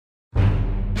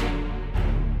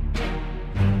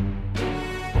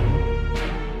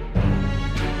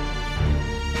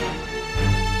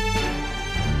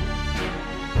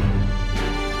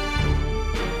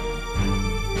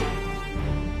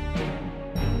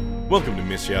Welcome to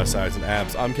Mystery Outsides and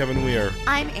Abs. I'm Kevin Weir.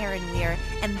 I'm Erin Weir,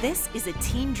 and this is a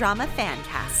teen drama fan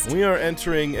cast. We are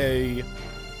entering a,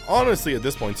 honestly at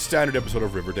this point, standard episode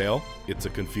of Riverdale. It's a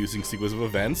confusing sequence of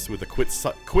events with a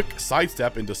quick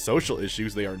sidestep into social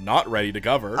issues they are not ready to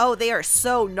cover. Oh, they are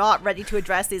so not ready to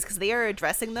address these because they are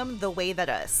addressing them the way that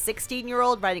a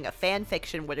 16-year-old writing a fan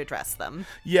fiction would address them.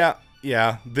 Yeah,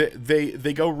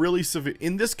 they go really severe.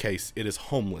 In this case, it is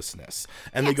homelessness.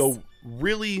 And Yes. They go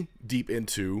really deep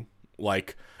into,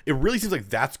 like, it really seems like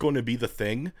that's going to be the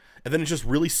thing. And then it's just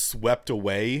really swept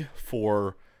away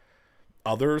for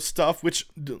other stuff, which,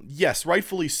 yes,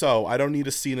 rightfully so. I don't need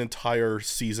to see an entire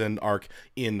season arc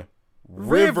in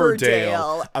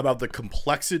Riverdale about the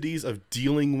complexities of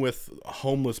dealing with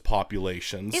homeless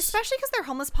populations. Especially because their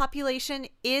homeless population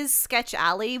is Sketch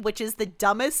Alley, which is the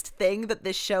dumbest thing that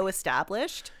this show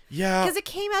established. Yeah. Because it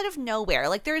came out of nowhere.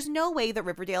 Like, there's no way that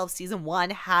Riverdale of season 1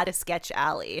 had a Sketch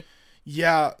Alley.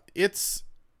 Yeah, it's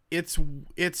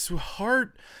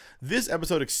hard. This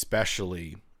episode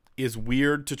especially is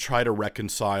weird to try to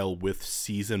reconcile with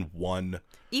season 1.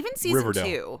 Even season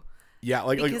Riverdale. 2. Yeah,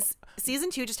 Because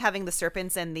season 2 just having the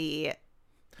serpents and the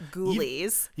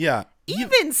ghoulies. Yeah.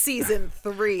 Even season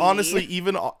 3. Honestly,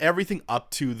 even everything up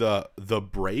to the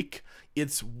break,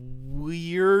 it's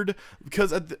weird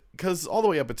because all the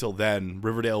way up until then,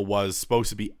 Riverdale was supposed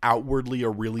to be outwardly a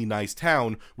really nice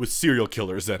town with serial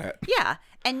killers in it. Yeah.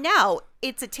 And now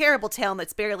it's a terrible town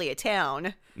that's barely a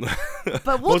town.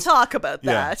 But we'll talk about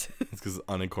that. Yeah. It's because it's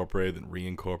unincorporated and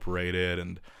reincorporated,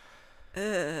 and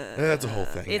that's a whole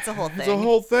thing. It's a whole thing. It's a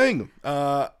whole thing.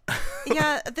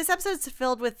 Yeah, this episode's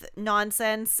filled with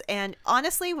nonsense. And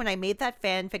honestly, when I made that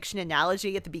fan fiction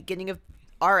analogy at the beginning of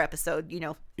our episode,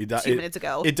 2 minutes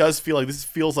ago, it does feel like this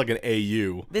feels like an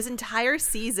AU. this entire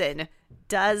season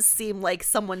does seem like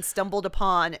someone stumbled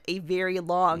upon a very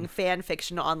long fan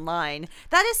fiction online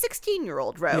that a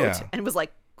 16-year-old wrote Yeah. and was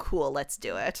like, cool, let's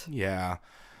do it. Yeah.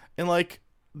 And like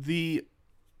the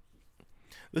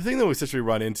thing that we essentially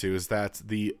run into is that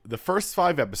the first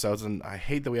 5 episodes, and I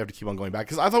hate that we have to keep on going back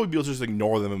because I thought we'd be able to just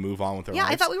ignore them and move on with their Yeah,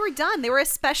 lives. I thought we were done. They were a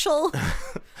special.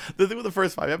 The thing with the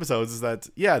first 5 episodes is that,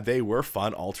 yeah, they were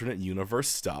fun alternate universe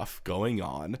stuff going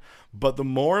on, but the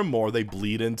more and more they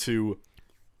bleed into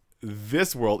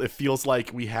this world, it feels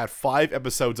like we had 5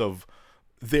 episodes of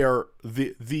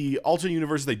the alternate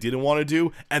universe they didn't want to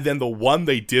do, and then the one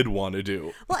they did want to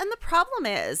do. Well, and the problem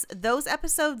is those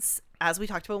episodes, as we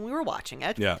talked about when we were watching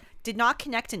it, Yeah. did not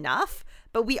connect enough,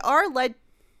 but we are led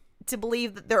to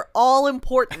believe that they're all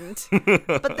important,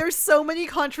 but there's so many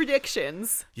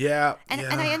contradictions. Yeah. And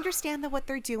I understand that what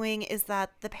they're doing is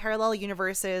that the parallel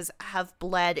universes have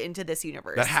bled into this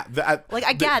universe.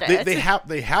 I get it.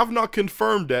 They have not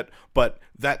confirmed it, but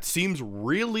that seems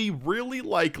really, really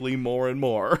likely more and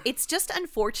more. It's just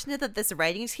unfortunate that this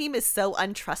writing team is so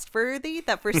untrustworthy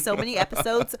that for so many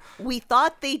episodes, we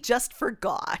thought they just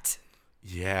forgot.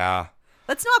 Yeah.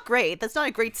 That's not great. That's not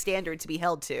a great standard to be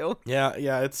held to.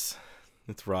 Yeah, it's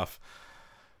rough.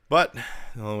 But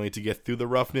the only way to get through the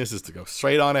roughness is to go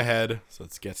straight on ahead. So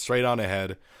let's get straight on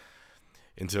ahead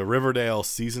into Riverdale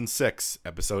Season 6,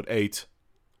 Episode 8,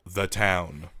 The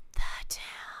Town. The town.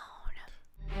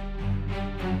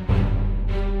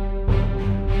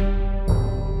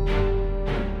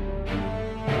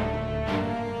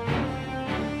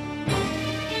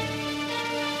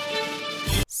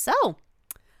 So,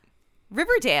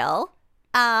 Riverdale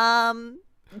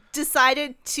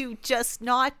decided to just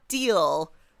not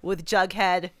deal with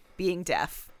Jughead being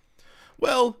deaf.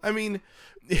 Well, I mean...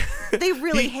 They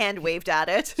really hand-waved at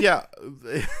it. Yeah.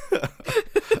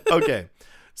 Okay.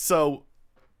 So,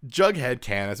 Jughead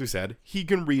can, as we said, he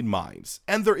can read minds.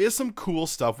 And there is some cool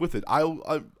stuff with it. I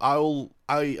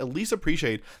at least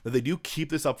appreciate that they do keep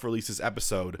this up for at least this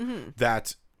episode. Mm-hmm.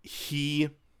 That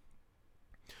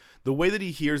the way that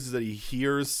he hears is that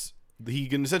he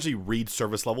can essentially read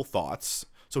surface level thoughts.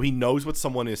 So he knows what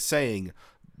someone is saying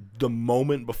the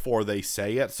moment before they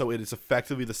say it. So it is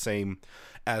effectively the same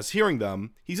as hearing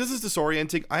them. He says it's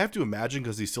disorienting. I have to imagine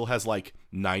because he still has like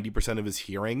 90% of his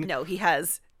hearing. No, he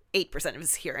has 8% of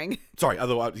his hearing. Sorry,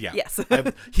 otherwise, yeah. Yes.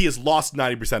 He has lost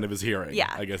 90% of his hearing.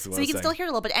 Yeah. I guess is what so he I'm can saying. still hear a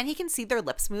little bit, and he can see their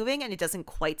lips moving, and it doesn't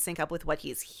quite sync up with what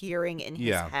he's hearing in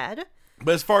his head.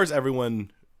 But as far as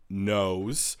everyone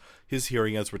knows, his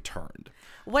hearing has returned.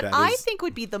 What That I is- think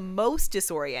would be the most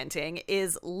disorienting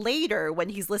is later when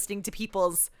he's listening to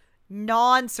people's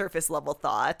non-surface level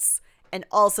thoughts and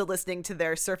also listening to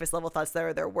their surface level thoughts that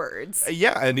are their words.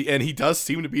 Yeah, and he does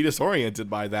seem to be disoriented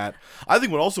by that. I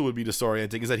think what also would be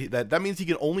disorienting is that that means he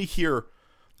can only hear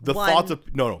the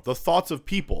thoughts of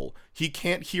people. He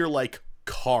can't hear like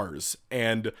cars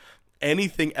and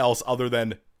anything else other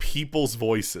than people's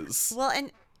voices. Well,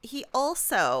 and he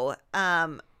also,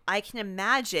 I can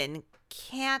imagine,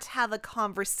 can't have a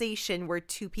conversation where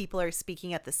two people are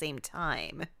speaking at the same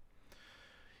time.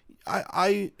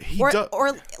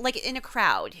 Or like in a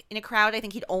crowd. In a crowd, I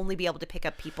think he'd only be able to pick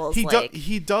up people's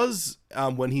He does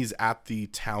when he's at the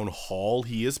town hall,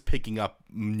 he is picking up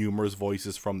numerous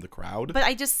voices from the crowd. But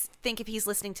I just think if he's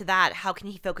listening to that, how can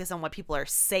he focus on what people are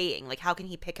saying? Like, how can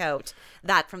he pick out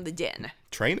that from the din?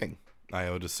 Training, I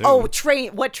would assume. Oh,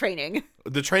 what training?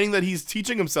 The training that he's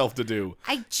teaching himself to do.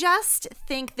 I just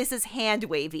think this is hand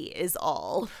wavy is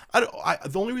all.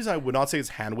 The only reason I would not say it's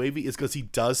hand wavy is because he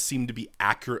does seem to be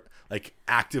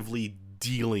actively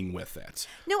dealing with it.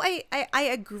 No, I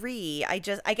agree. I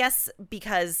guess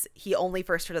because he only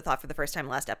first heard the thought for the first time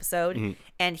last episode,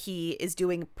 and he is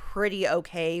doing pretty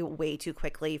okay way too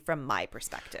quickly from my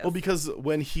perspective. Well, because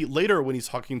when he's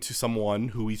talking to someone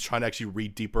who he's trying to actually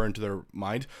read deeper into their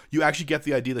mind, you actually get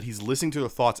the idea that he's listening to their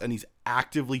thoughts and he's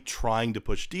actively trying to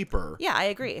push deeper. Yeah, I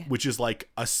agree. Which is like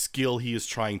a skill he is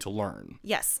trying to learn.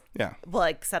 Yes. Yeah. Well,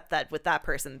 except that with that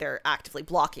person, they're actively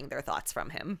blocking their thoughts from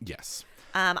him. Yes.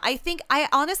 I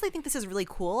honestly think this is really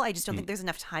cool. I just don't think there's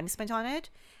enough time spent on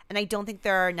it. And I don't think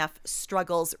there are enough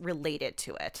struggles related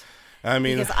to it. I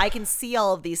mean, because I can see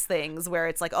all of these things where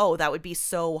it's like, oh, that would be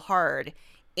so hard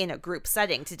in a group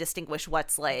setting to distinguish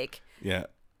what's like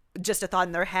just a thought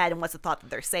in their head and what's a thought that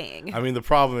they're saying. I mean, the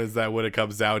problem is that when it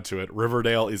comes down to it,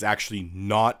 Riverdale is actually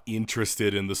not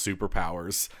interested in the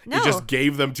superpowers. No. It just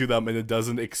gave them to them and it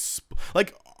doesn't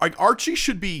like Archie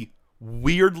should be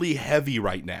weirdly heavy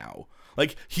right now.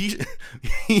 Like he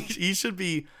should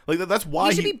be like that's why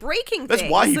he should be breaking that's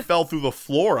things. Why he fell through the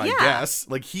floor, I guess.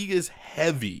 Like he is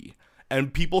heavy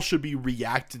and people should be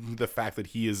reacting to the fact that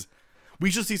he is.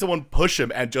 We should see someone push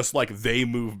him and just like they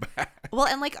move back. Well,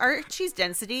 and like Archie's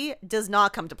density does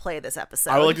not come to play this episode.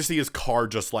 I would like to see his car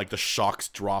just like the shocks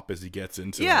drop as he gets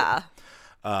into it.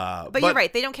 But you're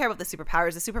right. They don't care about the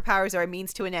superpowers. The superpowers are a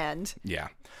means to an end. Yeah.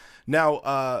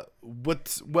 Now,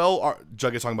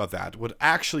 Jug is talking about that. What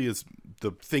actually is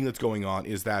the thing that's going on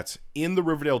is that in the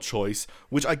Riverdale Choice,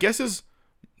 which I guess is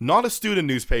not a student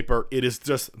newspaper, it is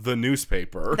just the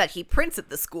newspaper that he prints at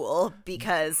the school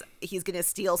because he's going to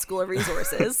steal school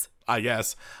resources. I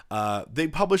guess. They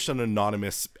published an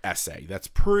anonymous essay that's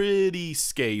pretty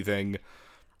scathing.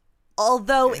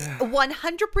 Although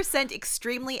 100%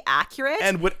 extremely accurate.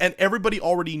 And everybody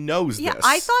already knows this. Yeah,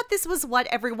 I thought this was what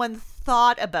everyone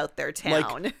thought about their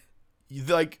town.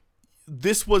 Like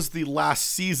this was the last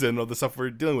season of the stuff we're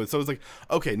dealing with. So it's like,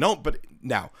 okay, no, but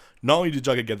now, not only did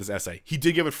Jughead get this essay, he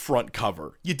did give it front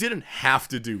cover. You didn't have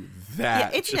to do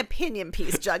that. Yeah, it's an opinion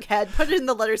piece, Jughead. Put it in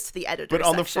the letters to the editor But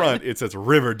on section. the front, it says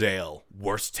Riverdale,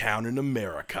 worst town in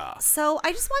America. So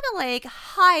I just want to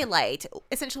highlight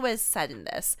essentially what is said in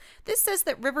this. This says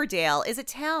that Riverdale is a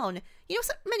town. You know,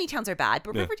 so many towns are bad,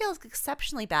 but Riverdale is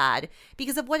exceptionally bad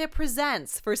because of what it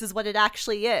presents versus what it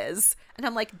actually is. And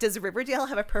I'm like, does Riverdale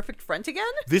have a perfect front again?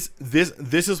 This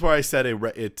is where I said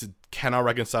it cannot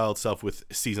reconcile itself with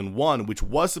season 1, which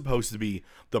was supposed to be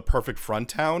the perfect front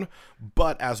town.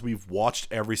 But as we've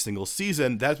watched every single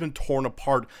season, that's been torn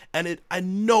apart. And at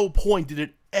no point did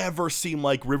it ever seem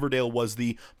like Riverdale was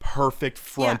the perfect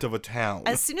front of a town.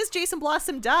 As soon as Jason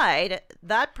Blossom died,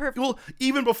 that perfect. Well,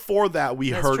 even before that,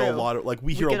 we heard true. a lot of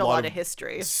we hear get a lot of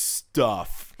history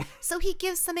stuff. So he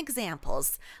gives some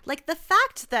examples, like the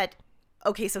fact that.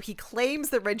 Okay, so he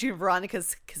claims that Reggie and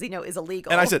Veronica's casino is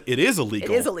illegal. And I said, it is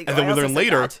illegal. It is illegal. And then I we also learn said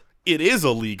later, that. it is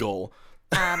illegal.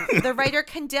 The writer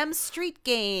condemns street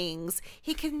gangs.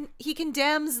 He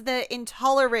condemns the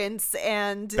intolerance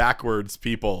and backwards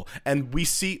people. And we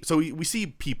see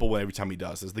people every time he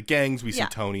does this. The gangs, we see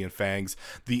Tony and Fangs.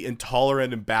 The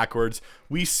intolerant and backwards,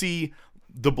 we see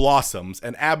the Blossoms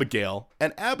and Abigail.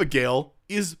 And Abigail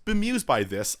is bemused by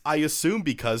this, I assume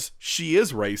because she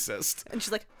is racist. And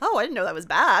she's like, oh, I didn't know that was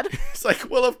bad. It's like,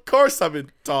 well, of course I'm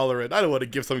intolerant. I don't want to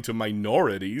give something to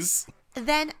minorities.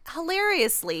 Then,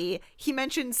 hilariously, he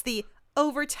mentions the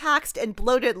overtaxed and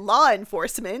bloated law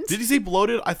enforcement. Did he say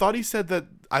bloated? I thought he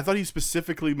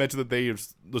specifically mentioned that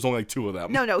there's only 2 of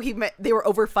them. No, he meant they were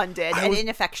overfunded and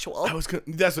ineffectual.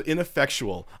 That's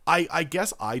ineffectual. I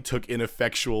guess I took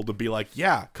ineffectual to be like,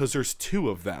 yeah, because there's 2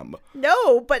 of them.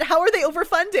 No, but how are they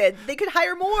overfunded? They could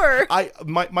hire more.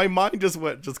 My mind just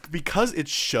went, just because it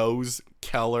shows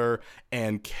Keller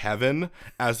and Kevin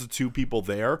as the 2 people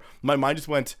there, my mind just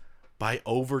went, by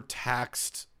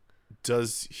overtaxed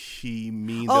does he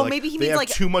mean? Oh, that, maybe he they means, have like-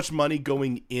 too much money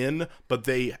going in, but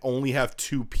they only have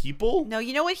 2 people. No,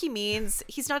 you know what he means?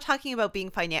 He's not talking about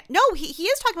being No, he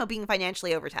is talking about being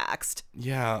financially overtaxed.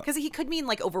 Yeah, Because he could mean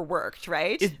like overworked,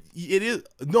 right? it is.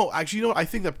 No, actually, you know what? I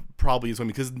think that probably is one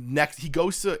because next he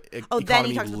goes to economy then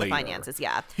he talks about the later. finances,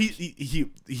 yeah.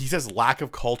 He says lack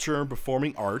of culture in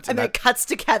performing art, And then it cuts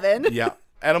to Kevin. yeah,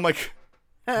 and I'm like.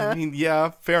 I mean,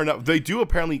 yeah, fair enough. They do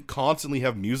apparently constantly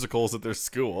have musicals at their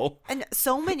school. And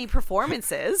so many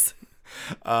performances.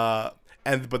 But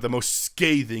the most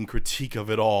scathing critique of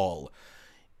it all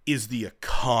is the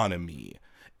economy.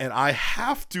 And I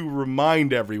have to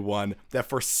remind everyone that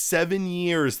for 7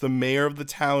 years, the mayor of the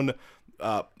town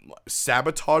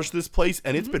sabotaged this place,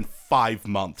 and it's been 5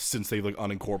 months since they've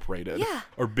unincorporated. Yeah.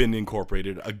 Or been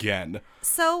incorporated again.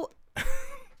 So,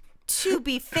 to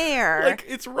be fair, Like,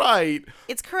 it's right.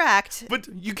 it's correct. But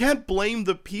you can't blame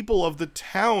the people of the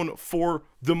town for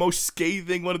the most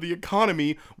scathing one of the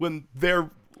economy when They're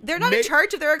not in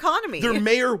charge of their economy. their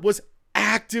mayor was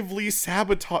actively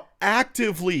sabotaging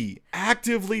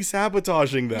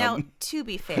them. Now, to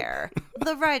be fair,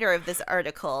 the writer of this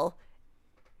article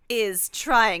is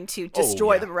trying to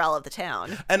destroy yeah. the morale of the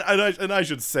town. And I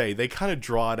should say, they kind of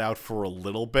draw it out for a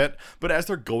little bit, but as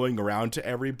they're going around to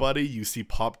everybody, you see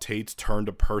Pop Tate's turn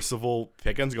to Percival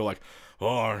Pickens go like, "Oh,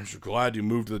 aren't you glad you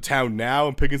moved to the town now?"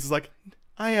 And Pickens is like,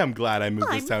 "I am glad I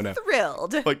moved to this town I'm now."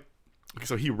 thrilled. Like,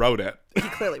 so he wrote it. He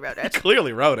clearly wrote it.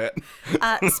 Clearly wrote it.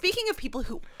 Speaking of people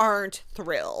who aren't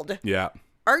thrilled, Yeah.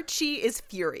 Archie is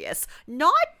furious.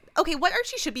 Okay, what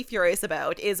Archie should be furious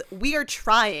about is we are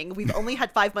trying. We've only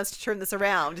had 5 months to turn this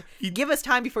around. Give us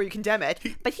time before you condemn it.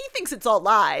 But he thinks it's all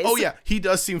lies. Oh yeah, he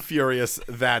does seem furious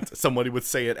that somebody would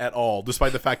say it at all,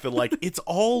 despite the fact that like it's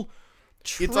all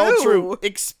true,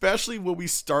 especially when we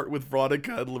start with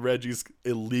Veronica and Reggie's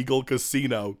illegal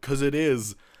casino, because it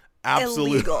is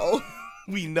absolutely illegal.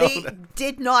 We know They that.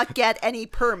 did not get any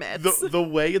permits. The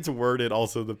way it's worded,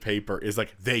 also the paper is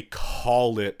like they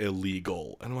call it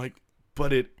illegal, and I'm like,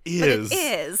 but it is. But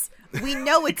it is. We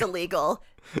know it's illegal.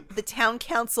 The town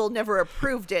council never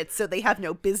approved it, so they have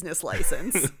no business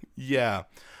license. Yeah.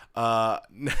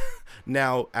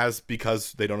 Now,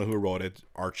 because they don't know who wrote it,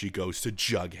 Archie goes to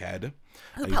Jughead.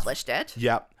 Who published it?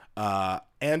 Yep.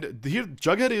 And here,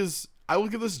 Jughead is, I will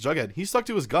give this to Jughead. He's stuck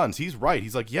to his guns. He's right.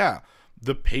 He's like, yeah,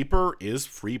 the paper is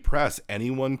free press.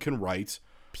 Anyone can write.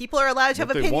 People are allowed to have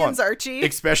what they opinions, want. Archie.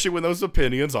 Especially when those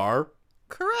opinions are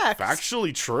Correct.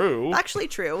 factually true. Actually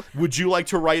true. Would you like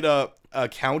to write a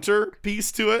counter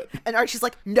piece to it? And Archie's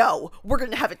like, no, we're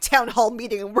going to have a town hall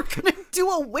meeting and we're going to do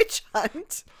a witch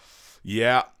hunt.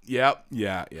 Yeah.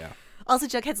 Also,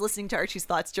 Jughead's listening to Archie's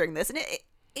thoughts during this, and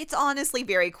it's honestly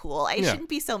very cool. I shouldn't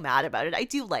be so mad about it. I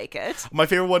do like it. My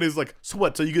favorite one is like, so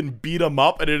what? So you can beat him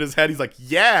up? And in his head, he's like,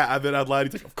 yeah. And then out loud,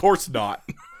 he's like, of course not.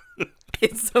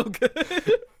 It's so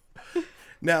good.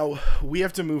 Now, we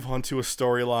have to move on to a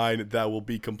storyline that will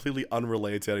be completely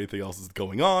unrelated to anything else that's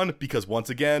going on, because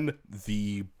once again,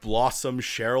 the Blossom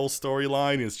Cheryl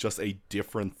storyline is just a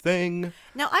different thing.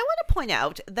 Now, I want to point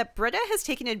out that Britta has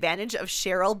taken advantage of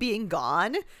Cheryl being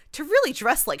gone to really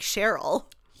dress like Cheryl.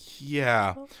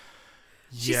 Yeah.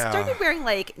 She started wearing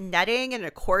like netting and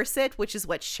a corset, which is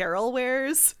what Cheryl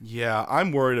wears. Yeah,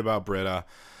 I'm worried about Britta.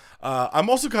 I'm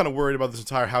also kind of worried about this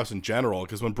entire house in general,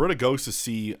 because when Britta goes to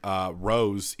see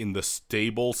Rose in the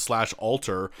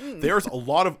stable/altar, there's a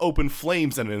lot of open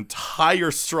flames and an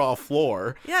entire straw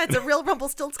floor. Yeah, it's a real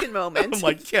Rumpelstiltskin moment. I'm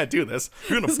like, you can't do this.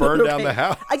 You're going to burn down the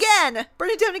house. Again!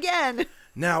 Burn it down again!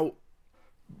 Now,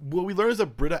 what we learn is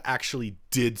that Britta actually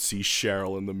did see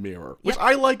Cheryl in the mirror, which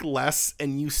I like less,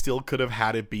 and you still could have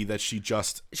had it be that she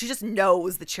just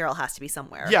knows that Cheryl has to be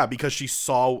somewhere. Yeah, because she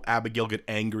saw Abigail get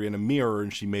angry in a mirror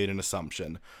and she made an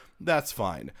assumption. That's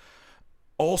fine.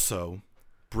 Also,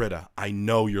 Britta, I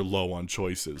know you're low on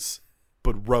choices,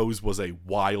 but Rose was a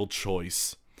wild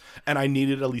choice. And I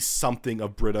needed at least something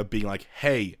of Britta being like,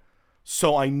 hey,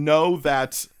 so I know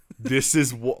that this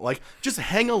is what, like, just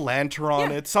hang a lantern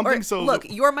on it. Something so. Look,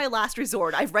 you're my last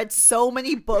resort. I've read so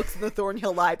many books in the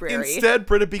Thornhill Library. Instead,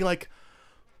 Britta being like,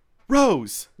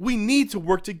 Rose, we need to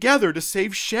work together to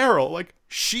save Cheryl. Like,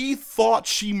 she thought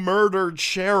she murdered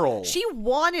Cheryl. She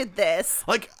wanted this.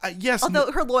 Like, yes.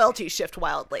 Although her loyalties shift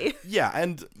wildly. Yeah,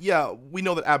 and yeah, we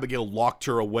know that Abigail locked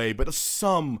her away, but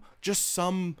just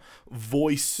some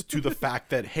voice to the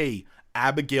fact that, hey,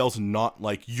 Abigail's not,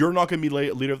 like, you're not going to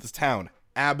be leader of this town.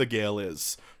 Abigail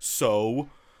is. So,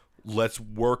 let's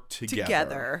work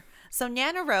together. So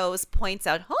Nana Rose points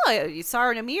out, oh, you saw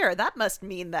her in a mirror. That must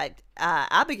mean that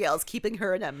Abigail's keeping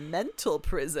her in a mental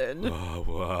prison.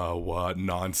 Oh, what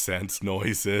nonsense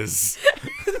noises.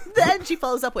 Then she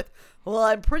follows up with, Well,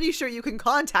 I'm pretty sure you can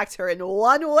contact her in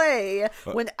one way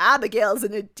when Abigail's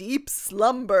in a deep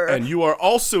slumber. And you are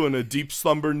also in a deep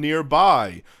slumber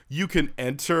nearby. You can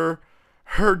enter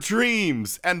her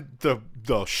dreams. And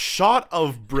the shot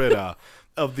of Britta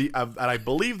and I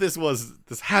believe this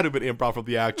had to have been improv from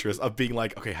the actress, of being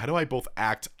like, okay, how do I both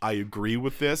act I agree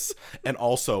with this and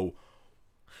also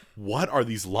what are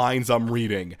these lines I'm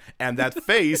reading? And that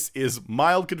face is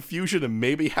mild confusion and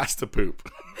maybe has to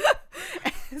poop.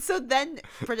 So then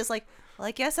Britta's like, well,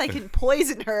 I guess I can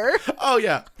poison her. Oh,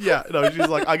 yeah. Yeah. No, she's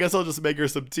like, I guess I'll just make her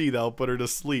some tea that'll put her to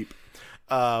sleep.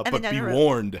 But be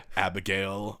warned,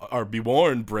 Abigail, or be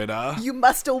warned, Britta. You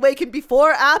must awaken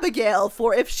before Abigail,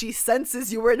 for if she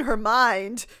senses you are in her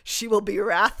mind, she will be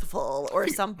wrathful, or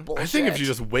some bullshit. I think if she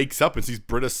just wakes up and sees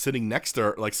Britta sitting next to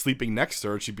her, like sleeping next to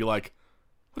her, she'd be like,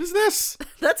 what is this?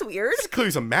 That's weird. It's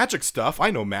clearly some magic stuff.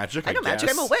 I know magic, I guess. magic.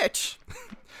 I'm a witch.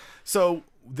 So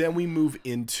then we move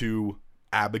into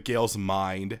Abigail's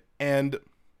mind, and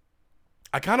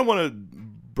I kind of want to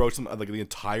broach some, like, the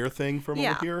entire thing for a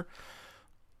moment here.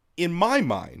 In my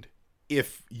mind,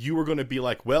 if you were going to be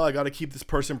like, well, I got to keep this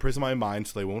person in prison in my mind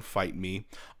so they won't fight me,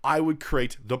 I would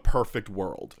create the perfect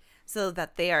world. So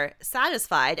that they are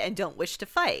satisfied and don't wish to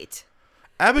fight.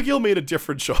 Abigail made a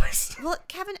different choice. Well,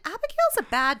 Kevin, Abigail's a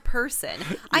bad person.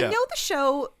 I know the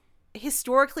show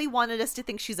historically wanted us to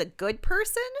think she's a good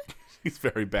person. She's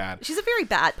very bad. She's a very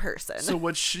bad person. So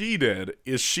what she did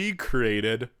is she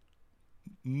created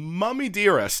Mummy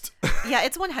Dearest. Yeah,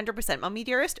 it's 100% Mummy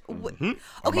Dearest. Okay,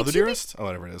 Mother Dearest?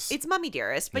 Whatever it is. It's Mummy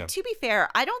Dearest. But to be fair,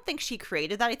 I don't think she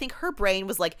created that. I think her brain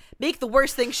was like, make the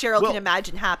worst thing Cheryl can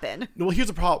imagine happen. Well, here's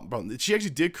the problem. She actually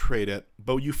did create it,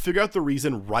 but you figure out the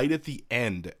reason right at the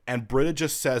end, and Britta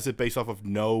just says it based off of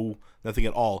nothing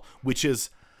at all, which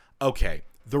is, okay,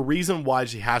 the reason why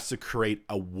she has to create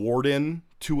a warden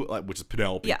which is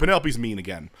Penelope. Yeah. Penelope's mean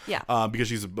again. Yeah. Because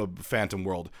she's a phantom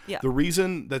world. Yeah. The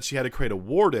reason that she had to create a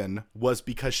warden was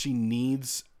because she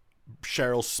needs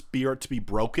Cheryl's spirit to be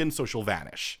broken so she'll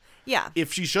vanish. Yeah.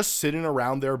 If she's just sitting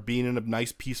around there being in a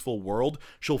nice, peaceful world,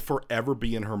 she'll forever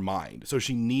be in her mind. So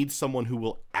she needs someone who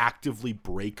will actively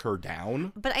break her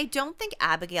down. But I don't think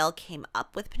Abigail came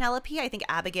up with Penelope. I think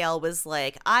Abigail was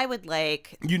like, I would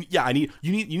like... You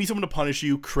need someone to punish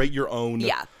you, create your own...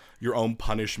 Yeah. Your own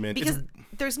punishment. Because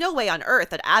there's no way on earth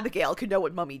that Abigail could know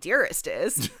what Mummy Dearest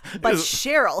is. But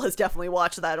Cheryl has definitely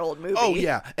watched that old movie. Oh,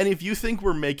 yeah. And if you think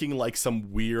we're making, like,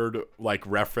 some weird, like,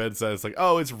 reference that it's like,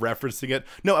 oh, it's referencing it.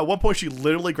 No, at one point she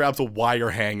literally grabs a wire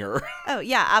hanger. Oh,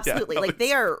 yeah, absolutely. Yeah, no, like,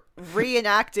 they are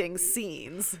reenacting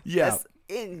scenes. Yeah.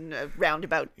 In a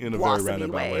roundabout, in a blossomy very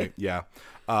roundabout way. Yeah.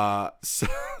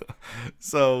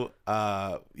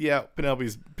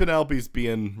 Penelope's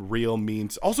being real mean.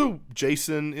 Also,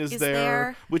 Jason is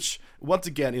there, which once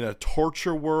again in a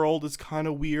torture world is kind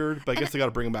of weird. But I guess they got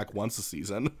to bring him back once a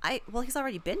season. Well, he's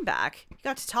already been back. He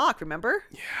got to talk. Remember?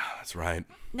 Yeah, that's right.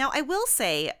 Now I will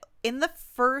say, in the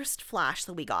first flash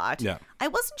that we got, I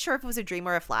wasn't sure if it was a dream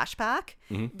or a flashback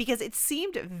because it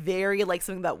seemed very like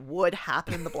something that would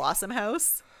happen in the Blossom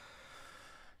House.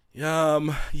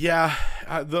 The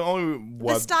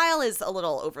style is a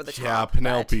little over the top. Yeah,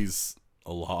 Penelope's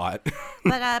a lot.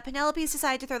 But Penelope's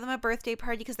decided to throw them a birthday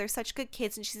party because they're such good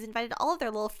kids, and she's invited all of their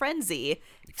little frenzies.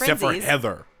 Except for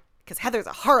Heather. Because Heather's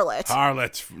a harlot.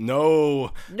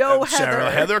 No, Heather.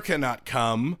 Cheryl, Heather cannot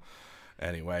come.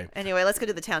 Anyway, let's go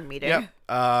to the town meeting.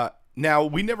 Yep. Now,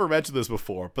 we never mentioned this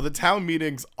before, but the town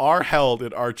meetings are held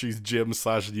at Archie's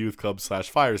gym/youth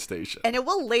club/fire station. And it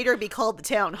will later be called the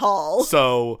town hall.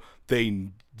 So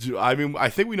they do, I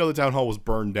think we know the town hall was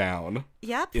burned down.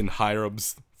 Yep. In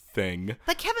Hiram's thing.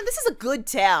 But Kevin, this is a good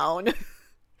town.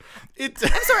 I'm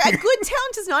sorry, a good town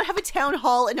does not have a town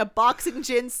hall and a boxing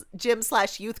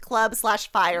gym/youth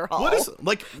club/fire hall. What is,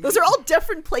 like... Those are all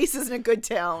different places in a good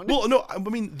town. Well, no, I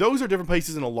mean, those are different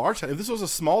places in a large town. If this was a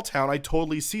small town, I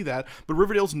totally see that. But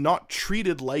Riverdale's not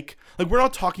treated like we're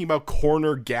not talking about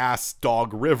Corner Gas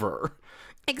Dog River.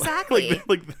 Exactly.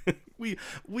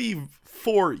 we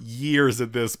for years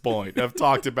at this point have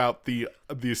talked about the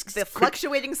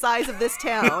fluctuating size of this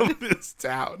town. This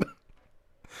town.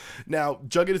 Now,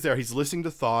 Jughead is there. He's listening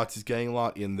to thoughts. He's getting a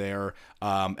lot in there.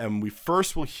 And we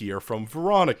first will hear from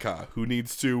Veronica, who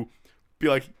needs to be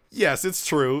like, yes, it's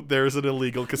true. There's an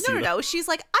illegal casino. No. She's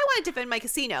like, I want to defend my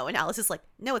casino. And Alice is like,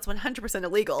 no, it's 100%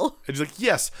 illegal. And she's like,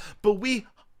 yes, but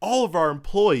all of our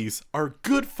employees are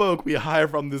good folk we hire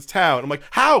from this town. I'm like,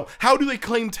 how? How do they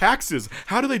claim taxes?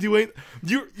 How do they do it?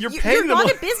 You're paying them. You're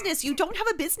not a business. You don't have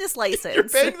a business license. You're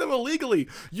paying them illegally.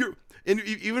 And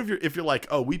even if you're like,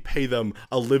 oh, we pay them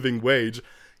a living wage,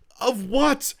 of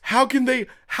what? How can they?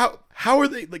 How how are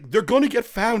they, like, they're going to get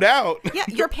found out. Yeah,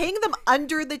 you're paying them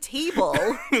under the table.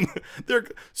 There's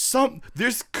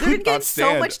They're could gonna get not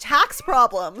stand. so much tax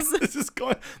problems. This is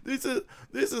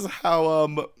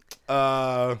how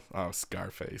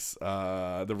Scarface,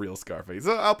 the real Scarface,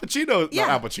 Al Pacino, Yeah.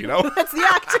 not Al Pacino. That's the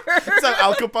actor. That's how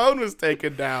Al Capone was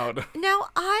taken down. Now,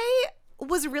 I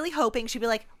was really hoping she'd be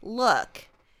like, look,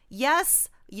 yes,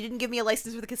 you didn't give me a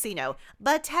license for the casino,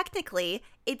 but technically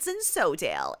it's in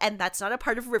Sodale, and that's not a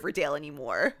part of Riverdale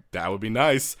anymore. That would be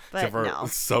nice. But Except for no.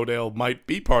 Sodale might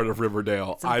be part of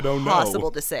Riverdale. I don't know.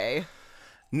 Impossible to say.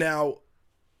 Now,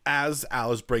 as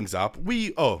Alice brings up,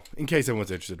 in case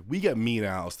anyone's interested, we get mean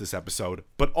Alice this episode,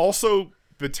 but also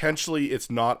potentially it's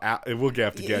not. We'll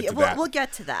have to get to that. We'll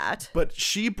get to that. But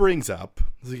she brings up,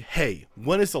 like, hey,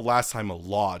 when is the last time a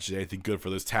lodge did anything good for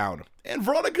this town? And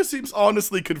Veronica seems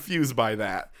honestly confused by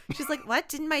that. She's like, what?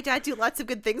 Didn't my dad do lots of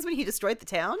good things when he destroyed the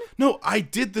town? No, I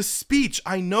did the speech.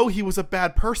 I know he was a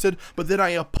bad person, but then I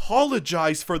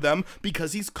apologized for them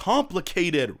because he's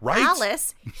complicated, right?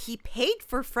 Alice, he paid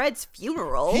for Fred's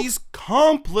funeral. He's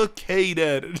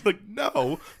complicated. Like,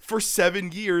 no, for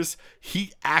 7 years,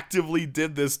 he actively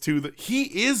did this he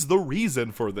is the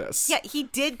reason for this. Yeah, he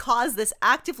did cause this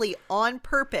actively on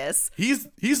purpose. He's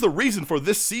the reason for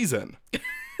this season.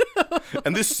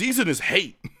 And this season is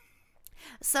hate.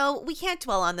 So we can't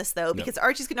dwell on this, though, because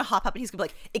Archie's going to hop up and he's going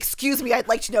to be like, excuse me, I'd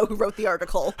like to know who wrote the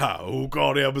article. Who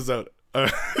called the episode?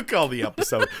 Who called the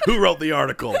episode? Who wrote the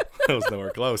article? That was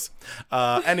nowhere close.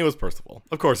 And it was Percival.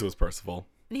 Of course it was Percival.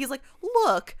 And he's like,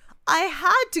 look, I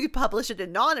had to publish it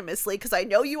anonymously because I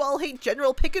know you all hate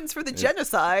General Pickens for the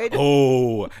genocide.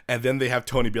 Oh, and then they have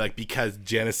Tony be like, because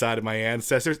genocide of my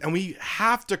ancestors. And we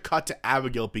have to cut to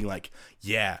Abigail being like,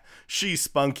 yeah, she's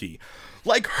spunky.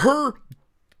 Like, her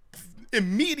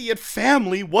immediate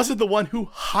family wasn't the one who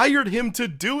hired him to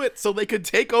do it so they could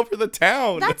take over the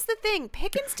town. That's the thing.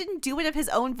 Pickens didn't do it of his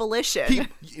own volition.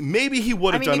 Maybe he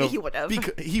would have done maybe it. he would have.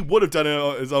 He would have done it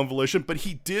on his own volition, but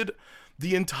he did.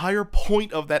 The entire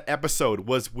point of that episode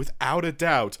was, without a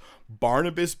doubt,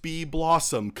 Barnabas B.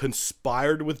 Blossom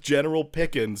conspired with General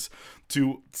Pickens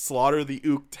to slaughter the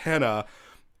Uktena.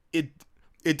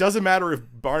 It doesn't matter if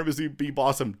Barnabas B.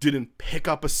 Blossom didn't pick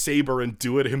up a saber and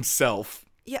do it himself.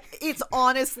 Yeah, it's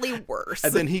honestly worse.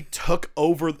 And then he took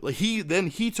over. He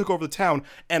took over the town,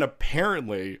 and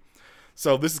apparently,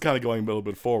 so this is kind of going a little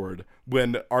bit forward.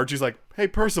 When Archie's like, "Hey,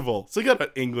 Percival, so you got an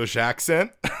English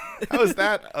accent? How is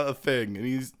that a thing?"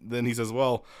 And he says,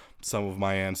 "Well, some of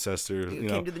my ancestors,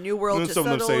 came to the New World to some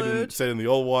of them settle stayed in the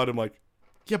Old One." I'm like,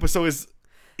 "Yeah, but so is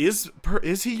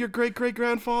he your great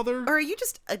grandfather? Or are you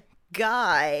just a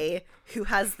guy who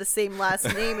has the same last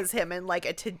name as him and like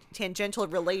a tangential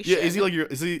relation?" Yeah,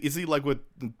 is he like with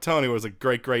Tony, where it's like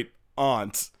great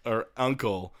aunt or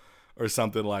uncle or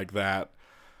something like that?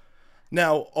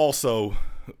 Now, also,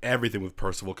 everything with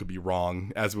Percival could be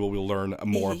wrong, as we'll learn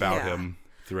more about him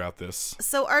throughout this.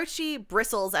 So Archie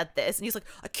bristles at this, and he's like,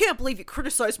 I can't believe you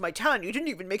criticized my town. You didn't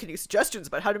even make any suggestions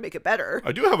about how to make it better.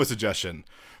 I do have a suggestion.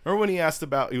 Remember when he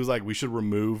was like, we should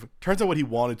remove... Turns out what he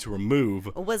wanted to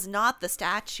remove... was not the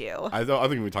statue. I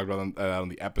think we talked about that on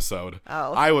the episode.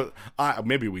 Oh.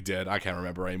 Maybe we did. I can't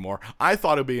remember anymore. I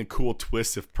thought it would be a cool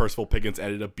twist if Percival Pickens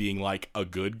ended up being like a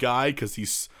good guy, because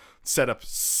he's set up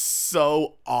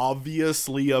so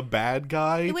obviously a bad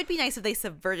guy. It would be nice if they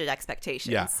subverted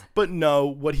expectations. Yeah, but no,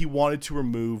 what he wanted to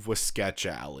remove was Sketch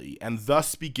Alley, and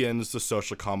thus begins the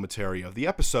social commentary of the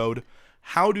episode,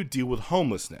 how to deal with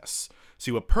homelessness. See,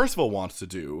 what Percival wants to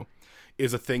do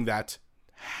is a thing that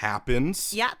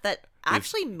happens. Yeah, that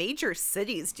actually major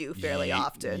cities do fairly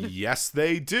often. Yes,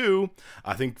 they do.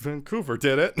 I think Vancouver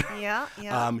did it. Yeah.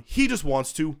 He just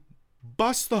wants to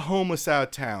bust the homeless out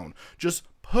of town. Just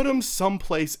put them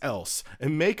someplace else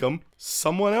and make them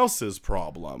someone else's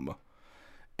problem.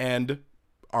 And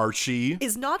Archie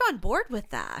is not on board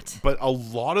with that. But a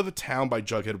lot of the town, by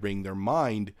Jughead reading their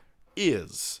mind,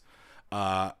 is.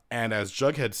 And as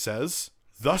Jughead says,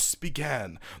 thus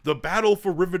began the battle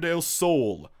for Riverdale's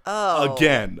soul. Oh.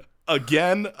 Again.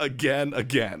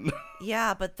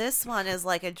 Yeah, but this one is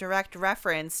like a direct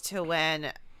reference to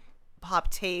when Pop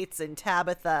Tates and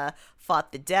Tabitha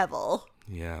fought the devil.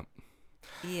 Yeah.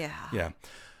 Yeah.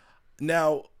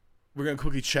 Now, we're going to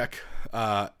quickly check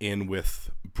in with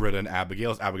Britta and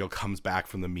Abigail as Abigail comes back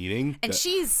from the meeting. And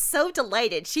she's so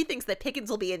delighted. She thinks that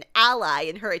Pickens will be an ally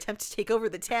in her attempt to take over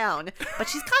the town. But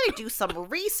she's got to do some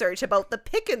research about the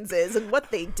Pickenses and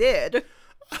what they did.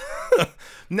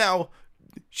 Now,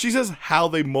 she says how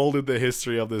they molded the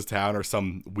history of this town or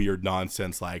some weird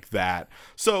nonsense like that.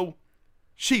 So,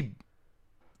 she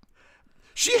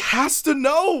has to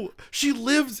know. She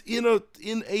lives in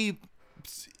a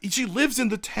She lives in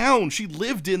the town. She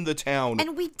lived in the town.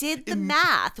 And we did the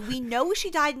math. We know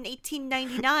she died in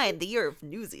 1899, the year of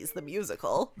Newsies, the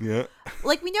musical. Yeah.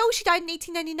 Like, we know she died in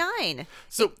 1899.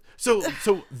 So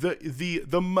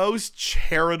the most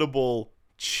charitable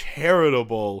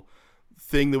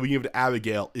thing that we give to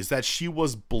Abigail is that she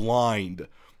was blind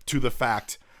to the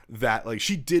fact that, like,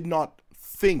 she did not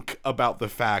think about the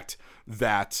fact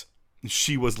that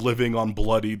she was living on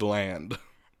bloodied land.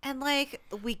 And, like,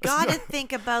 we gotta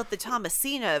think about the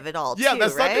Thomasina of it all, Yeah, too,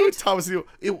 that's right? not good with Thomasina.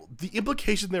 The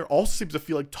implication there also seems to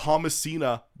feel like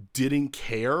Thomasina didn't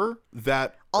care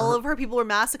that All of her people were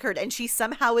massacred, and she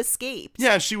somehow escaped.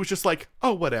 Yeah, she was just like,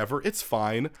 oh, whatever, it's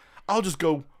fine. I'll just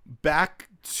go back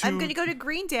to... I'm gonna go to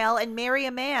Greendale and marry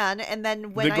a man, and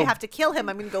then when They I go- have to kill him,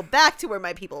 I'm gonna go back to where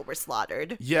my people were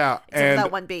slaughtered. Yeah, Except for and...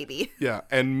 that one baby. Yeah,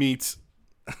 and meet...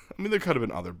 I mean, there could have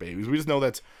been other babies. We just know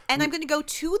that... And I'm going to go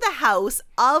to the house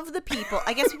of the people.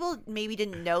 I guess people maybe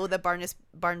didn't know that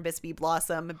Barnabas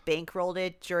Blossom bankrolled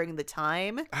it during the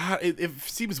time. It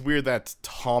seems weird that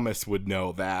Thomas would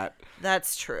know that.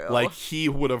 That's true. Like, he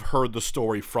would have heard the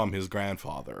story from his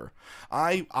grandfather.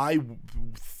 I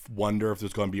wonder if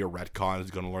there's going to be a retcon.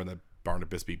 He's going to learn that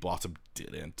Barnabas B. Blossom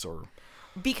didn't, or...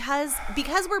 Because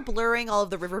we're blurring all of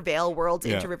the Rivervale worlds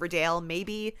into Yeah. Riverdale,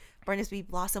 maybe Barnabas B.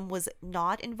 Blossom was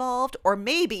not involved, or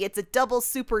maybe it's a double,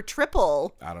 super,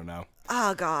 triple. I don't know.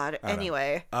 Oh, God.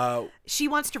 Anyway, she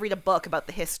wants to read a book about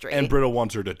the history. And Britta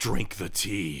wants her to drink the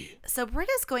tea. So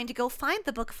Britta's going to go find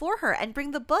the book for her and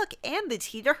bring the book and the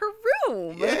tea to her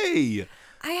room. Yay!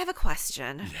 I have a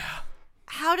question. Yeah.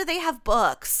 How do they have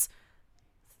books?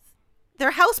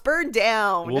 Their house burned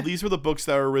down. Well, these were the books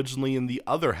that were originally in the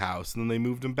other house, and then they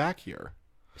moved them back here.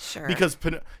 Sure. Because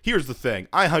here's the thing.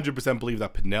 I 100% believe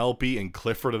that Penelope and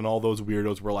Clifford and all those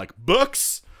weirdos were like,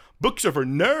 books? Books are for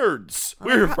nerds.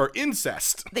 We're for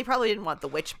incest. They probably didn't want the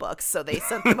witch books, so they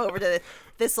sent them over to the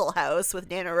Thistle House with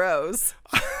Nana Rose.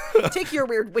 Take your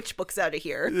weird witch books out of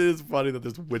here. It is funny that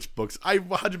there's witch books. I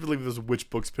 100% believe there's witch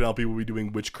books. Penelope will be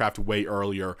doing witchcraft way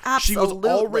earlier.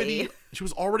 Absolutely. She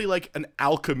was already like an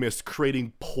alchemist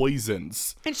creating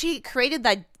poisons. And she created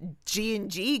that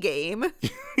G&G game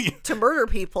to murder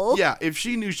people. Yeah, if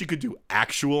she knew she could do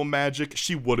actual magic,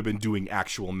 she would have been doing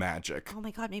actual magic. Oh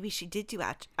my God, maybe she did do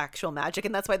actual magic,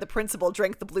 and that's why the principal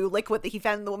drank the blue liquid that he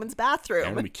found in the woman's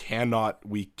bathroom. And we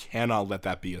cannot let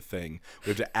that be a thing.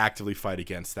 We have to actively fight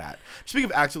against that. Speaking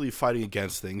of actively fighting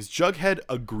against things, Jughead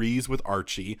agrees with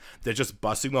Archie that just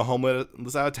busting the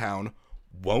homeless out of town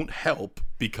won't help,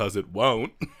 because it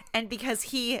won't. And because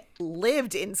he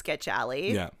lived in Sketch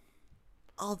Alley. Yeah.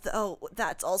 Although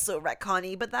that's also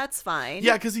retconny, but that's fine.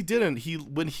 Yeah, because he didn't.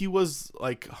 When he was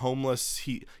like homeless,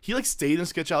 he like stayed in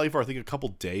Sketch Alley for I think a couple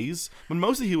days. But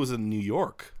mostly he was in New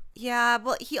York. Yeah,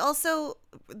 well,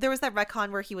 there was that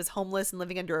retcon where he was homeless and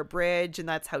living under a bridge, and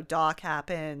that's how Doc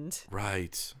happened.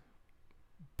 Right.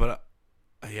 But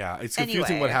yeah, it's confusing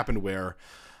Anyway. what happened where.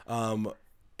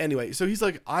 Anyway, so he's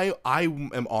like, I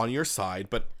am on your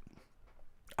side, but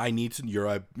I need your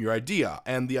idea.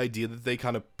 And the idea that they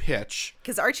kind of pitch,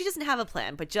 Because Archie doesn't have a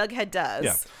plan, but Jughead does.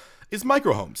 yeah, is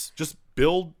microhomes. Just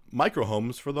build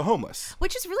microhomes for the homeless.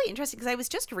 Which is really interesting, because I was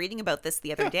just reading about this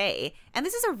the other day, and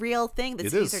this is a real thing that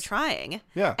It cities is. are trying.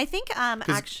 Yeah. I think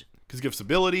actually. Because it gives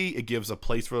stability, it gives a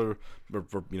place for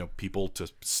people to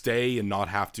stay and not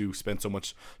have to spend so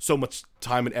much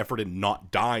time and effort in not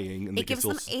dying, and It gives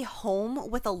them a home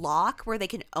with a lock where they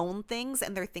can own things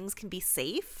and their things can be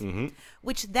safe,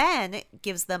 which then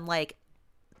gives them like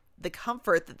the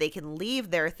comfort that they can leave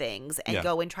their things and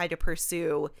go and try to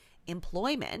pursue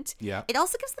employment. Yeah. It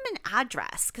also gives them an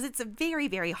address, because it's very,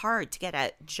 very hard to get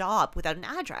a job without an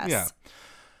address. Yeah.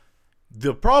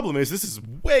 The problem is this is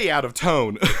way out of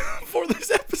tone for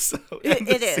this episode. And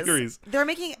It this is. series. They're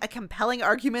making a compelling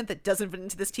argument that doesn't fit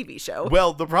into this TV show.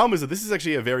 Well, the problem is that this is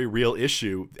actually a very real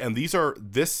issue, and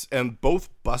both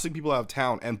busing people out of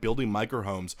town and building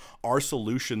microhomes are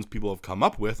solutions people have come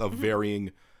up with of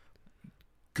varying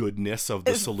goodness of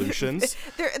the solutions.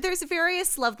 There's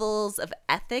various levels of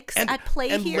ethics And, at play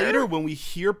and here. later, when we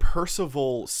hear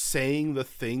Percival saying the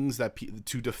things that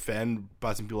to defend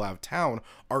buzzing people out of town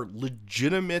are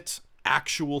legitimate,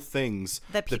 actual things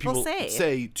That people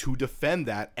say. to defend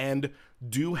that, and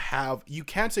you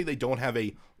can't say they don't have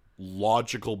a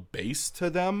logical base to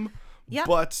them. Yep.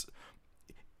 But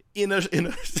in a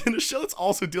show that's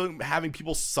also having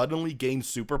people suddenly gain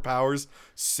superpowers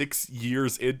 6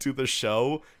 years into the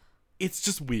show, it's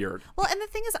just weird. Well, and the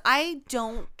thing is, I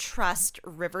don't trust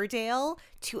Riverdale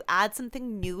to add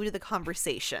something new to the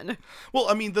conversation Well,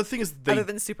 I mean, the thing is, other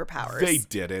than superpowers. they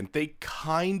didn't. They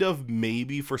kind of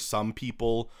maybe for some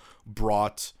people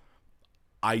brought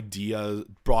idea,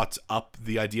 brought up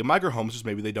the idea of microhomes, just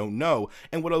maybe they don't know.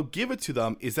 And what I'll give it to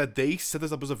them is that they set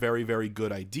this up as a very, very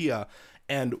good idea.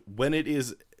 And when it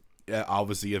is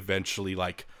obviously eventually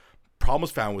like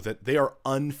problems found with it, they are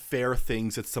unfair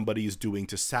things that somebody is doing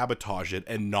to sabotage it,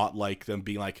 and not like them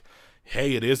being like,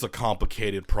 hey, it is a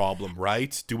complicated problem,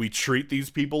 right? Do we treat these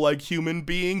people like human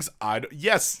beings?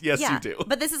 Yes, you do.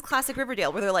 But this is classic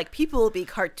Riverdale, where they're like, people will be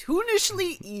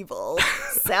cartoonishly evil.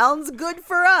 Sounds good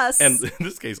for us. And in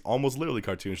this case, almost literally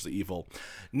cartoonishly evil.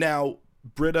 Now,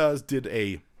 Britta did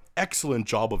a excellent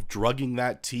job of drugging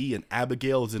that tea, and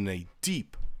Abigail is in a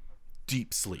deep,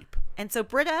 deep sleep. And so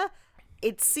Britta,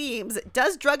 it seems,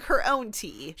 does drug her own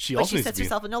tea. She but also she needs sets to be-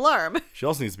 herself an alarm. She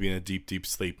also needs to be in a deep, deep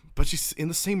sleep. But she's in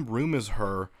the same room as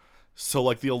her, so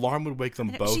like the alarm would wake them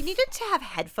both. She needed to have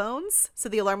headphones, so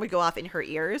the alarm would go off in her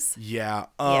ears. Yeah.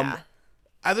 Yeah.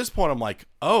 At this point, I'm like,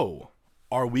 oh,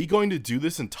 are we going to do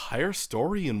this entire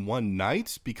story in one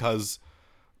night? Because,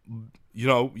 you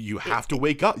know, you have to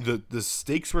wake up. The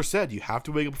stakes were set. You have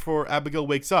to wake up before Abigail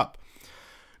wakes up.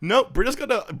 No, Britta's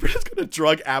gonna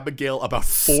drug Abigail about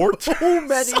four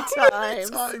many times.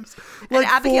 Like And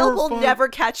Abigail 4 or will 5. never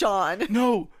catch on.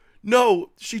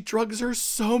 No, she drugs her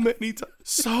so many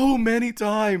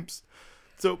times.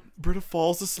 So Britta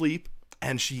falls asleep,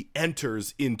 and she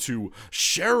enters into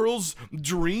Cheryl's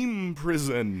dream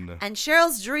prison. And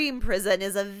Cheryl's dream prison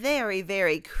is a very,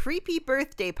 very creepy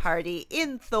birthday party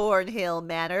in Thornhill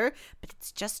Manor, but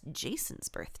it's just Jason's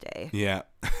birthday. Yeah,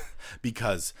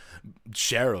 because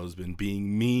Cheryl's been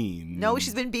being mean. No,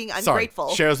 she's been being ungrateful.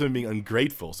 Cheryl's been being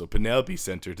ungrateful, so Penelope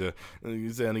sent her to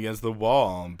stand against the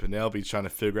wall, and Penelope's trying to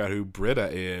figure out who Britta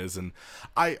is, and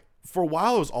for a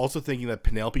while, I was also thinking that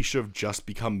Penelope should have just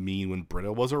become mean when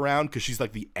Britta was around, because she's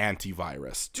like the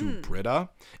antivirus to Britta,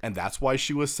 and that's why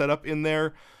she was set up in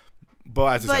there.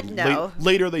 But as I said, no.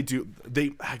 later I hated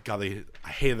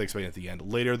they explain at the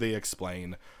end. Later they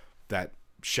explain that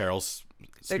Cheryl's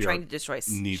They're spirit trying to destroy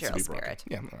needs to be Cheryl's broken. spirit.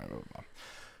 Yeah.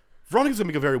 Veronica's gonna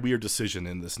make a very weird decision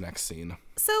in this next scene.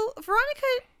 So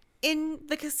Veronica in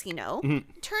the casino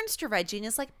turns to Reggie and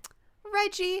is like,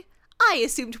 Reggie, I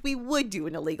assumed we would do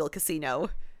an illegal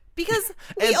casino because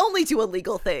we only do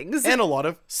illegal things. And a lot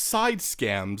of side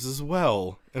scams as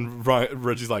well. And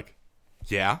Reggie's like,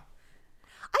 yeah?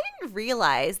 I didn't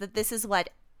realize that this is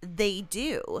what they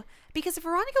do, because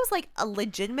Veronica was like a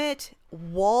legitimate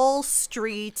Wall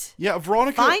Street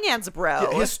Veronica finance bro.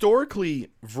 Yeah, historically,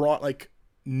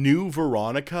 new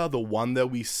Veronica, the one that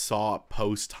we saw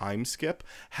post time skip,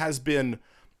 has been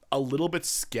a little bit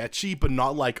sketchy, but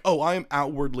not like, oh, I am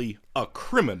outwardly a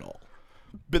criminal.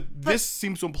 But this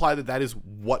seems to imply that is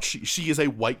what she is, a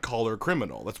white collar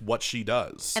criminal. That's what she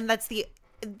does. And that's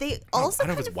they also I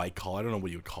don't know if it's white collar. I don't know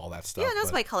what you would call that stuff. Yeah,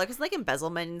 that's white collar, because like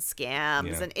embezzlement scams,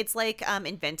 Yeah. and it's like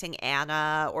inventing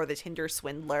Anna or the Tinder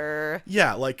swindler.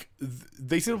 Yeah, like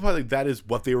they seem to imply like that is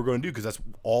what they were going to do, because that's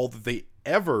all that they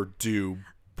ever do.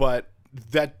 But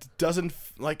that doesn't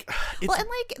and like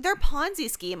their Ponzi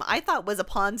scheme, I thought was a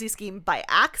Ponzi scheme by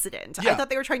accident. Yeah. I thought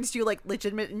they were trying to do like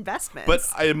legitimate investments.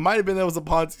 But it might have been that was a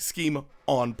Ponzi scheme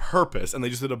on purpose, and they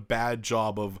just did a bad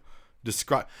job of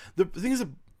describe. The thing is that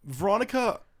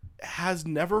Veronica has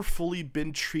never fully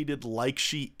been treated like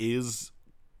she is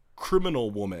criminal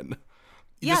woman.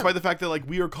 Yeah. Despite the fact that like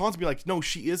we are constantly like, no,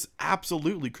 she is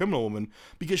absolutely criminal woman,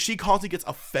 because she constantly gets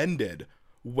offended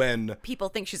when people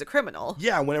think she's a criminal.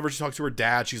 Yeah, whenever she talks to her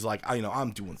dad, she's like,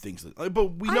 I'm doing things,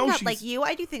 but we know I'm not she's like you.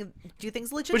 I do things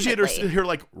legitimately. But she had her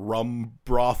like rum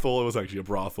brothel. It was actually a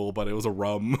brothel, but it was a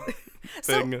rum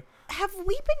thing. So, have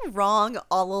we been wrong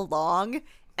all along,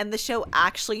 and the show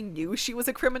actually knew she was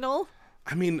a criminal?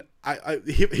 I mean,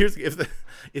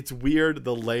 it's weird,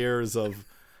 the layers of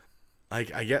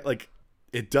like, I get like,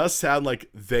 it does sound like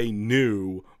they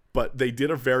knew, but they did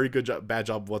a very bad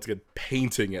job of once again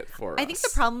painting it for us. I think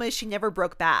the problem is she never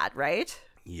broke bad, right?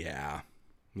 Yeah.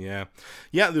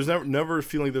 There's never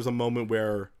feeling like there's a moment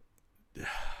where.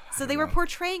 So they were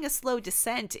portraying a slow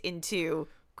descent into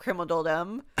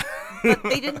criminaldom, but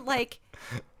they didn't like.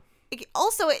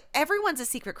 Also, everyone's a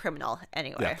secret criminal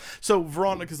anyway. Yeah. So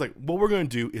Veronica's like, what we're going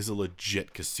to do is a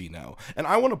legit casino. And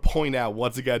I want to point out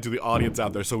once again to the audience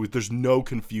out there, so there's no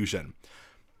confusion.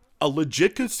 A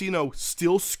legit casino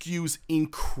still skews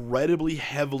incredibly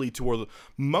heavily toward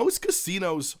most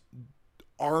casinos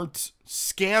aren't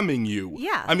scamming you.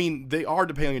 Yeah. I mean, they are,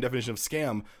 depending on your definition of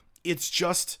scam. It's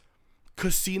just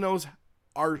casinos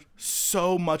are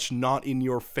so much not in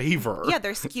your favor. Yeah,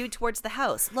 they're skewed towards the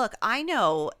house. Look, I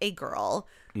know a girl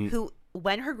who,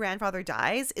 when her grandfather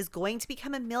dies, is going to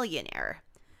become a millionaire.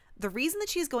 The reason that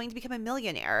she's going to become a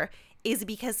millionaire is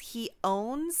because he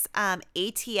owns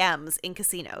ATMs in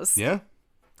casinos. Yeah.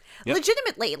 Yep.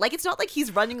 Legitimately. Like, it's not like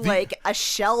he's running, like, a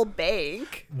shell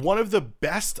bank. One of the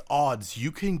best odds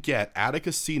you can get at a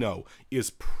casino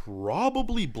is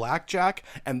probably blackjack,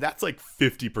 and that's like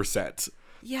 50%.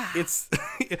 Yeah. It's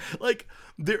like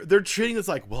they're treating this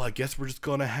like, well, I guess we're just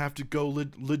gonna have to go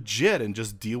legit and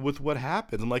just deal with what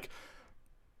happens. I'm like,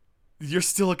 you're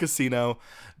still a casino,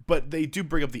 but they do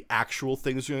bring up the actual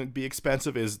things that are going to be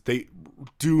expensive. Is they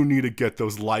do need to get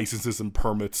those licenses and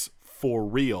permits for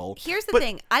real. Here's the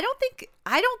thing. I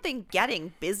don't think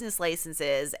getting business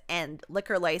licenses and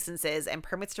liquor licenses and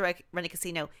permits to run a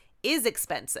casino is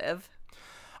expensive.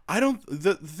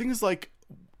 The thing is, like,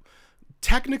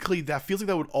 technically, that feels like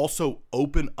that would also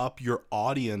open up your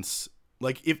audience.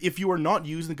 Like, if you are not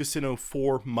using the casino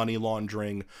for money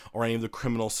laundering or any of the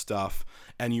criminal stuff,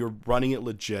 and you're running it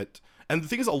legit. And the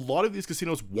thing is, a lot of these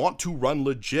casinos want to run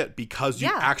legit because you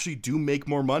actually do make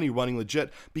more money running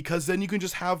legit, because then you can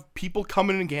just have people come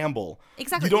in and gamble.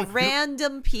 Exactly.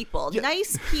 Random people. Yeah.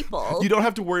 Nice people. You don't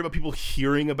have to worry about people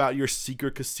hearing about your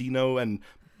secret casino, and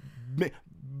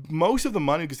most of the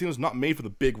money in casinos is not made for the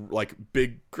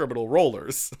big criminal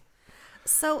rollers.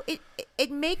 So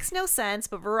it makes no sense,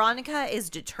 but Veronica is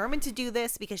determined to do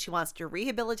this because she wants to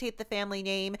rehabilitate the family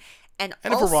name. And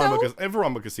also, if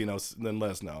Veronica casinos, then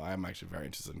let us know. I'm actually very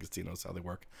interested in casinos, how they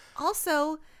work.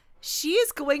 Also, she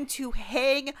is going to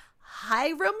hang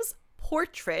Hiram's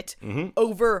portrait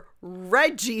over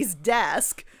Reggie's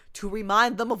desk to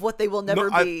remind them of what they will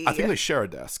never be. I think they share a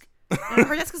desk. And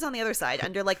her desk is on the other side,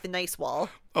 under like the nice wall.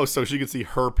 Oh, so she could see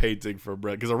her painting from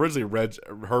Red, because originally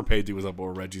her painting was up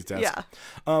over Reggie's desk.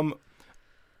 Yeah.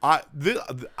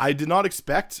 I did not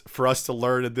expect for us to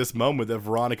learn at this moment that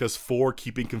Veronica's for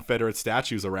keeping Confederate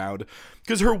statues around,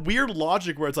 because her weird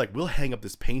logic where it's like, we'll hang up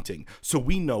this painting so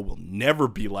we know we'll never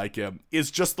be like him,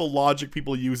 is just the logic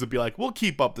people use to be like, we'll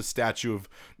keep up the statue of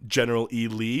General E.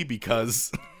 Lee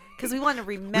because we want to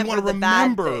remember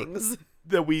bad things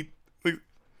that we.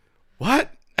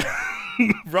 What?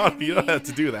 Veronica, you don't have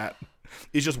to do that.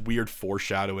 It's just weird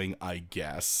foreshadowing, I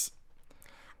guess.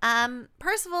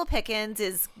 Percival Pickens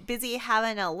is busy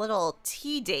having a little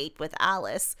tea date with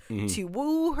Alice to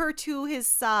woo her to his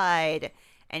side,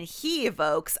 and he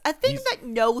evokes a thing that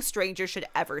no stranger should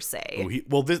ever say.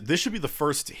 This should be the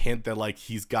first hint that, like,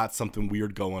 he's got something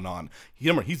weird going on.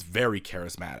 He's very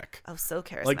charismatic. Oh, so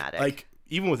charismatic. Like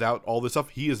even without all this stuff,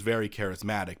 he is very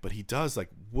charismatic, but he does, like,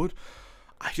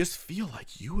 I just feel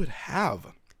like you would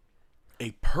have a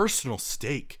personal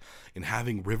stake in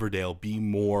having Riverdale be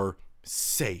more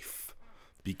safe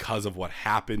because of what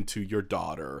happened to your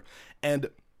daughter. And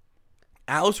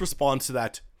Alice responds to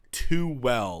that too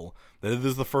well. This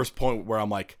is the first point where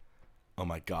I'm like, oh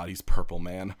my God, he's Purple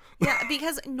Man. Yeah,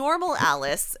 because normal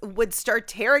Alice would start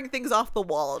tearing things off the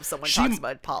wall if someone talks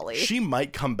about Polly. She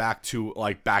might come back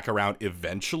around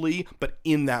eventually, but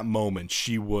in that moment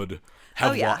she would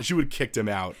she would have kicked him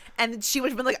out. And she would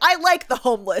have been like, I like the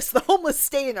homeless. The homeless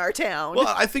stay in our town.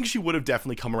 Well, I think she would have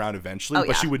definitely come around eventually,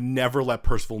 but she would never let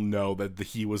Percival know that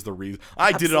he was the reason.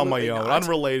 I did it on my own,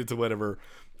 unrelated to whatever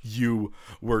you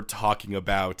were talking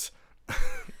about.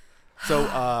 So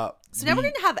now we're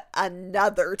going to have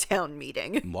another town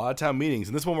meeting. A lot of town meetings.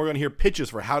 And this one we're going to hear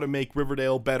pitches for how to make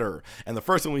Riverdale better. And the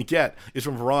first one we get is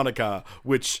from Veronica,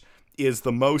 which is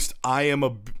the most I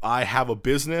have a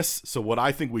business. So what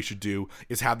I think we should do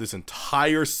is have this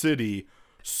entire city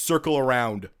circle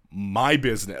around my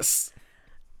business.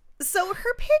 So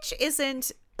her pitch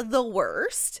isn't the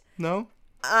worst. No.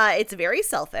 It's very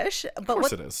selfish. But of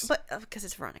course it is. But because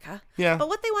it's Veronica. Yeah. But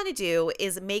what they want to do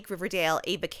is make Riverdale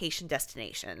a vacation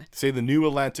destination. Say the new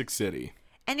Atlantic City.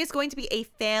 And it's going to be a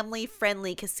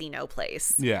family-friendly casino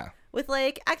place. Yeah. With,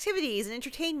 like, activities and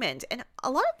entertainment. And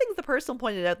a lot of things the person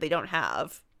pointed out they don't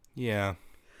have. Yeah.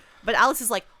 But Alice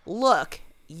is like, look,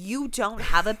 you don't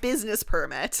have a business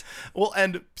permit. Well,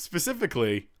 and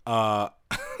specifically,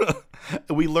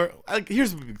 we learn.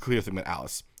 Here's the clear thing about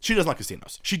Alice. She doesn't like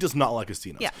casinos. She does not like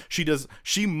casinos. Yeah.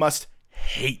 She must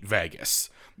hate Vegas.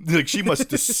 Like, she must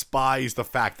despise the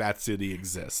fact that city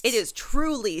exists. It is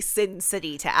truly Sin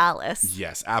City to Alice.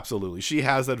 Yes, absolutely. She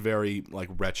has that very, like,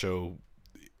 retro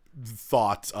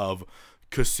thoughts of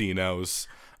casinos.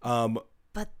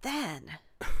 But then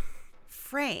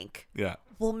Frank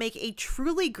will make a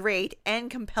truly great and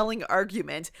compelling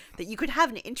argument that you could have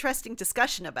an interesting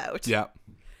discussion about. Yeah.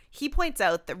 He points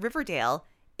out that Riverdale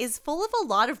is full of a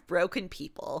lot of broken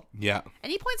people. Yeah.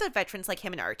 And he points out veterans like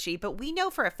him and Archie, but we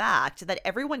know for a fact that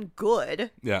everyone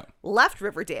good left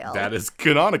Riverdale. That is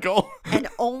canonical. And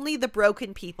only the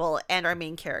broken people and our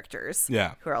main characters,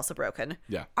 who are also broken,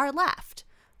 are left.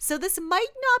 So this might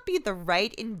not be the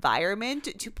right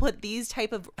environment to put these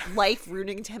type of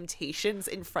life-ruining temptations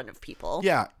in front of people.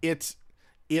 Yeah, it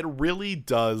really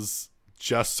does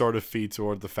just sort of feed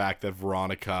toward the fact that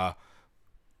Veronica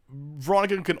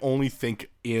can only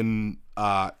think in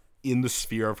the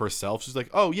sphere of herself. She's like,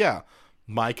 oh yeah,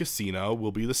 my casino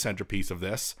will be the centerpiece of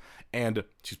this, and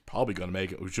she's probably gonna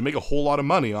make a whole lot of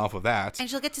money off of that. And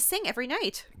she'll get to sing every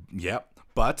night. Yep,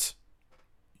 but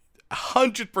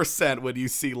 100% when you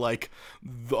see like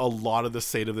a lot of the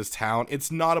state of this town,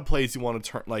 it's not a place you want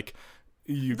to turn like.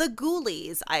 The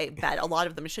ghoulies, I bet a lot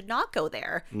of them should not go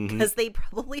there because they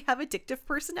probably have addictive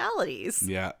personalities.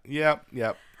 Yeah.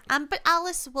 But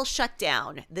Alice will shut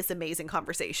down this amazing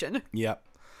conversation. Yep.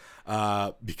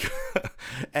 Because,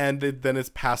 and then it's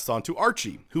passed on to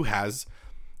Archie, who has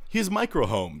his micro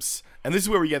homes. And this is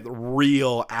where we get the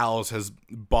real Alice has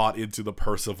bought into the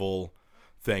Percival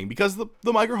thing, because the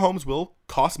micro homes will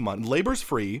cost money. Labor's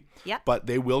free, but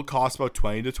they will cost about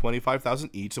 20 to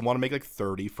 25,000 each. They want to make like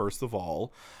 30 first of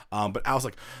all. But Alice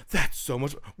like, that's so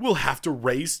much. We'll have to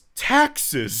raise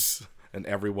taxes. And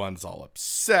everyone's all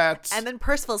upset. And then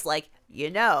Percival's like,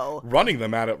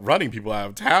 running people out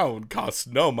of town costs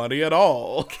no money at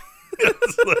all.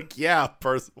 It's like, yeah,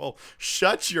 Percival,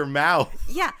 shut your mouth.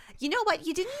 Yeah, you know what?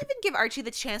 You didn't even give Archie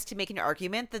the chance to make an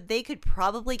argument that they could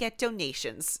probably get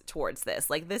donations towards this.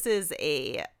 Like, this is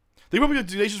a... They probably get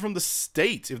donations from the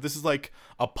state if this is like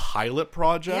a pilot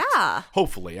project. Yeah.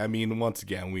 Hopefully. I mean, once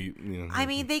again, I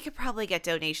mean, they could probably get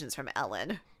donations from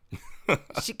Ellen.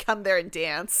 She'd come there and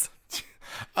dance.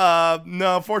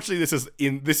 No, unfortunately this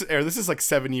is like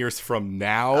 7 years from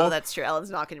now. Oh, that's true. Ellen's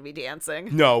not going to be dancing.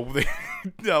 No,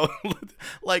 no,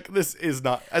 like this is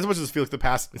not, as much as it feels like the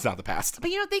past, it's not the past.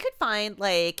 But they could find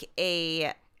like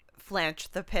a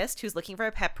philanthropist who's looking for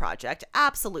a pet project.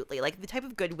 Absolutely. Like the type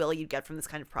of goodwill you'd get from this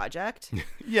kind of project.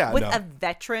 Yeah. With a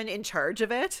veteran in charge of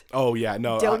it. Oh, yeah.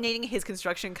 No. Donating his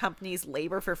construction company's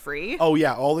labor for free. Oh,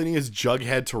 yeah. All they need is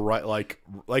Jughead to write,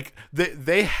 like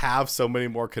they have so many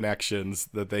more connections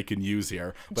that they can use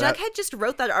here. But Jughead just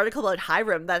wrote that article about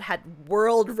Hiram that had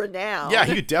world renown. Yeah,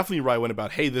 he could definitely write one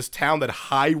about, hey, this town that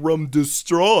Hiram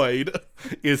destroyed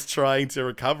is trying to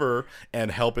recover and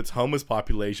help its homeless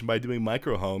population by doing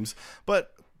micro homes.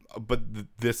 But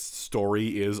this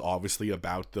story is obviously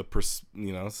about the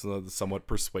somewhat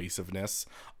persuasiveness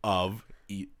of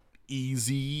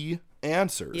easy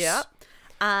answers. Yeah.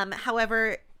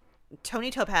 However, Tony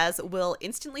Topaz will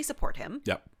instantly support him.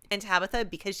 Yep. And Tabitha,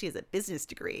 because she has a business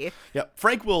degree. Yeah,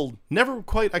 Frank will never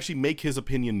quite actually make his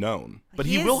opinion known, but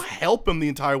he will help him the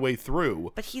entire way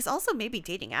through. But he's also maybe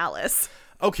dating Alice.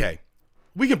 Okay,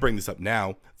 we can bring this up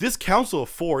now. This Council of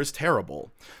Four is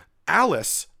terrible.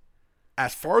 Alice,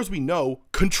 as far as we know,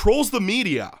 controls the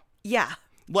media. Yeah.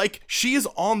 Like, she is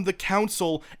on the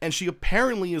council, and she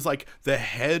apparently is, like, the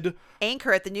head...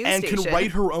 anchor at the news station. And can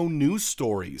write her own news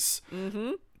stories.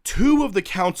 Mm-hmm. 2 of the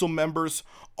council members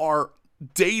are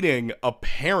dating,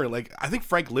 apparently. Like, I think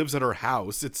Frank lives at her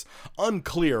house. It's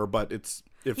unclear, but it's...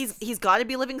 He's got to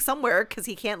be living somewhere, because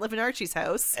he can't live in Archie's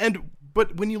house.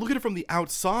 But when you look at it from the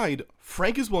outside,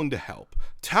 Frank is willing to help.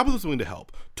 Tabitha's willing to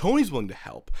help. Tony's willing to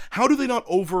help. How do they not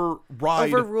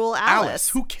overrule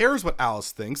Alice? Who cares what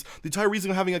Alice thinks? The entire reason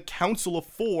of having a council of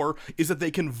 4 is that they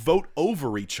can vote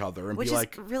over each other and Which be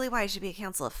like... Which is really why it should be a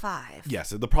council of 5.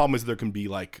 Yes, the problem is there can be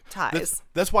like... ties.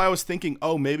 That's why I was thinking,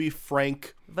 maybe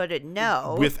Frank... voted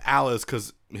no. With Alice,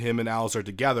 because him and Alice are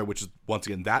together, which is, once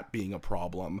again, that being a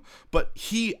problem. But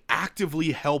he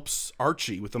actively helps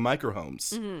Archie with the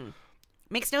microhomes. Mm-hmm.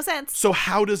 Makes no sense. So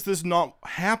how does this not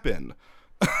happen?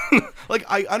 Like,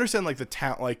 I understand, like, the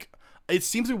town, like, it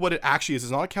seems like what it actually is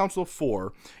not a council of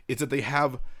 4. It's that they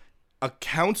have a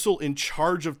council in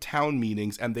charge of town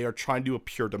meetings, and they are trying to do a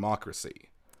pure democracy.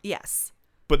 Yes.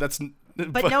 But that's...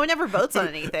 But no one ever votes on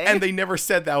anything. And they never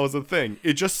said that was a thing.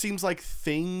 It just seems like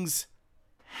things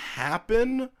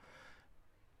happen.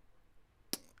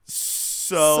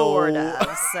 Sort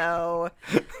of. So,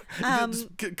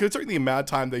 considering the amount of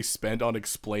time they spent on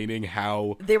explaining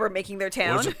how they were making their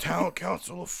town. There's a town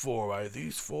council of 4 by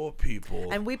these 4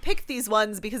 people. And we picked these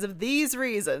ones because of these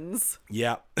reasons.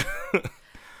 Yeah.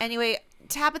 Anyway,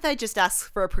 Tabitha just asks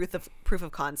for a proof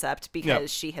of concept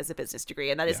because she has a business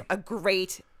degree, and that is a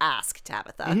great ask,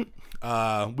 Tabitha.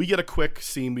 Mm-hmm. We get a quick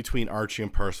scene between Archie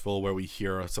and Percival where we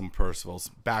hear some of Percival's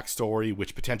backstory,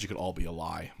 which potentially could all be a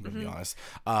lie, to be honest.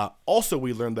 Also,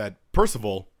 we learned that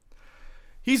Percival,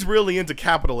 he's really into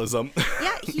capitalism.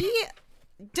 Yeah, he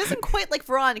doesn't quite like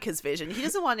Veronica's vision. He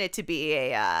doesn't want it to be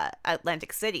a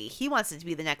Atlantic City. He wants it to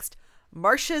be the next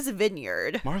Marcia's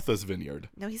Vineyard. Martha's Vineyard.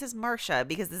 No, he says Marcia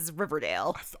because this is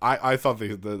Riverdale. I thought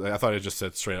I thought it just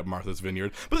said straight up Martha's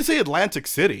Vineyard, but they say Atlantic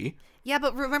City. Yeah,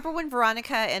 but remember when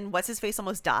Veronica and what's-his-face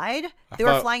almost died? They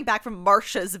were flying back from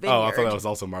Marcia's Vineyard. Oh, I thought that was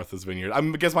also Martha's Vineyard. I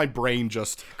guess my brain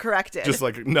just corrected. Just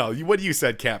like, no, what you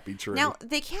said can't be true. Now,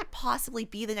 they can't possibly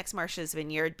be the next Marcia's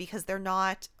Vineyard because they're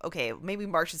not... Okay, maybe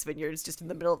Marcia's Vineyard is just in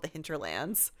the middle of the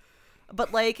hinterlands.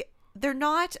 But, like, they're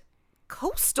not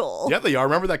coastal. Yeah, they are.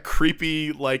 Remember that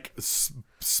creepy, like,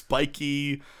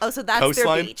 spiky Oh, so that's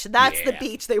coastline? their beach. That's the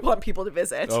beach they want people to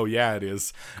visit. Oh, yeah, it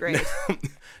is. Great.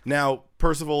 Now,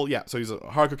 Percival, yeah, so he's a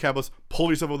hardcore capitalist. Pull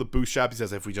yourself over the bootstrap. He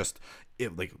says,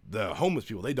 like, the homeless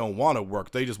people, they don't want to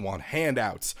work. They just want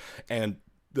handouts. And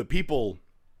the people,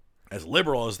 as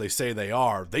liberal as they say they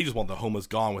are, they just want the homeless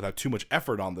gone without too much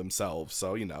effort on themselves.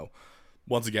 So,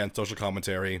 once again, social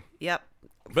commentary. Yep.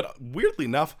 But weirdly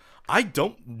enough, I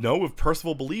don't know if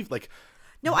Percival believed, like...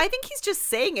 No, I think he's just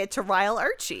saying it to rile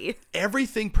Archie.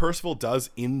 Everything Percival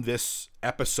does in this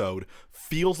episode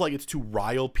feels like it's to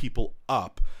rile people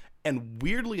up. And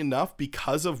weirdly enough,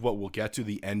 because of what we'll get to,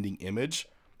 the ending image,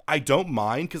 I don't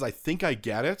mind because I think I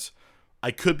get it. I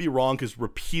could be wrong because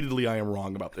repeatedly I am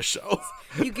wrong about this show.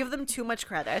 You give them too much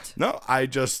credit. No, I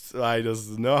just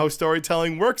know how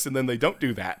storytelling works, and then they don't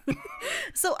do that.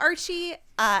 So Archie,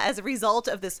 as a result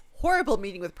of this horrible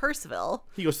meeting with Percival...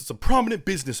 He goes to some prominent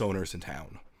business owners in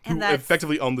town who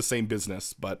effectively own the same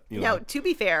business, but, Now, to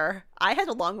be fair, I had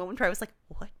a long moment where I was like,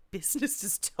 what business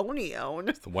does Tony own?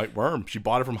 The White Worm. She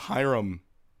bought it from Hiram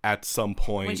at some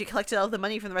point. When she collected all the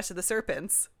money from the rest of the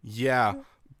serpents. Yeah,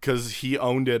 because he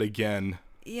owned it again.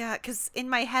 Yeah, because in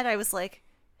my head I was like,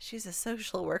 she's a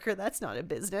social worker. That's not a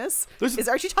business. Is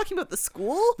Archie talking about the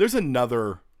school? There's got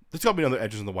to be another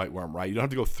Edges in the White Worm, right? You don't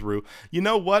have to go through. You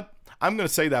know what? I'm going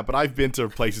to say that, but I've been to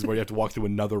places where you have to walk through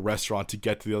another restaurant to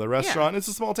get to the other restaurant. Yeah. It's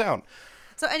a small town.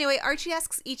 So anyway, Archie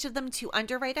asks each of them to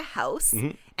underwrite a house,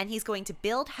 and he's going to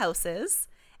build houses,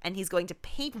 and he's going to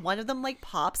paint one of them like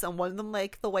Pops and one of them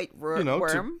like the White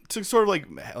Worm. To sort of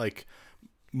like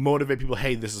motivate people,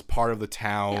 hey, this is part of the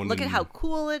town. Yeah, look at how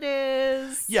cool it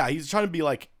is. Yeah, he's trying to be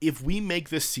like, if we make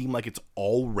this seem like it's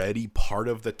already part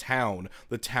of the town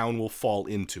will fall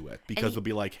into it because they'll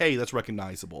be like, hey, that's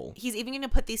recognizable. He's even going to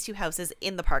put these two houses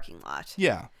in the parking lot.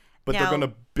 Yeah, but they're going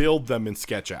to build them in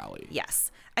Sketch Alley. Yes.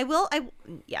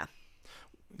 Yeah.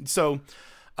 So,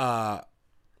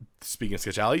 speaking of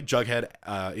Sketch Alley, Jughead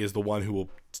is the one who will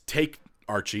take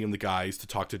Archie and the guys to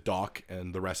talk to Doc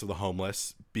and the rest of the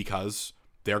homeless because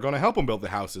they're going to help him build the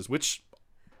houses, which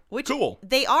cool.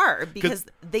 They are, because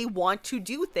they want to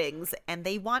do things and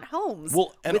they want homes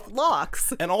with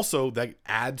locks. And also that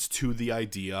adds to the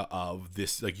idea of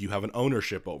this, like, you have an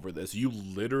ownership over this. You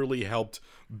literally helped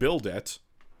build it.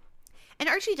 And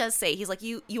Archie does say, he's like,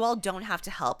 you all don't have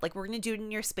to help. Like, we're going to do it in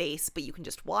your space, but you can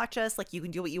just watch us. Like, you can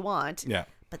do what you want. Yeah.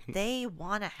 But they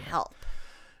want to help.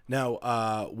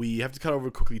 Now, we have to cut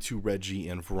over quickly to Reggie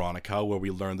and Veronica, where we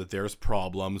learn that there's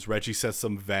problems. Reggie says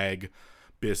some vague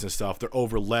business stuff. They're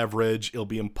over leveraged. It'll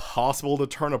be impossible to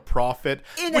turn a profit.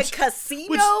 In a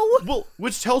casino?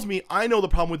 Which tells me I know the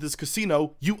problem with this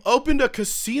casino. You opened a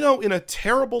casino in a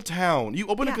terrible town. You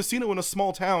opened a casino in a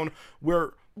small town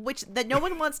that no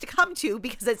one wants to come to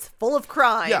because it's full of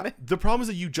crime. Yeah, the problem is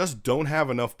that you just don't have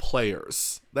enough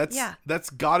players. That's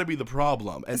got to be the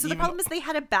problem. And so the problem is they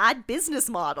had a bad business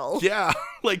model. Yeah,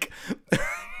 like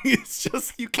it's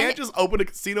just you can't just open a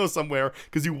casino somewhere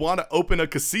because you want to open a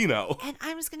casino. And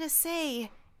I'm just gonna say,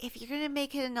 if you're gonna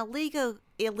make it an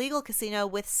illegal casino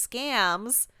with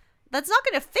scams, that's not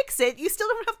gonna fix it. You still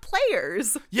don't have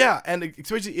players. Yeah, and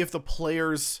especially if the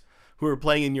players who are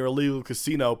playing in your illegal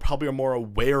casino probably are more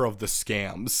aware of the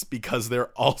scams because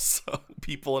they're also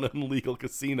people in an illegal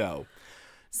casino.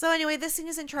 So anyway, this scene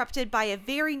is interrupted by a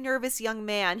very nervous young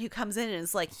man who comes in and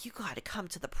is like, you got to come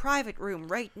to the private room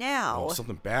right now. Oh,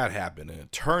 something bad happened. And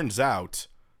it turns out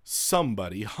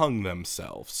somebody hung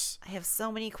themselves. I have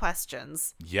so many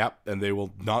questions. Yep, and they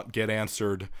will not get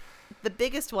answered. The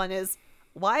biggest one is,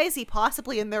 why is he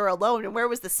possibly in there alone? And where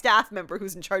was the staff member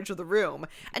who's in charge of the room?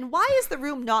 And why is the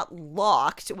room not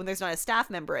locked when there's not a staff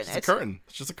member in it? It's a curtain.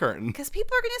 It's just a curtain. Because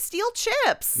people are going to steal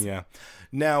chips. Yeah.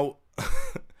 Now,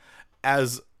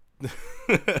 as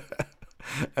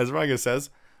Veronica says,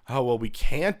 oh, well, we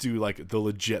can't do like the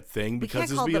legit thing because can't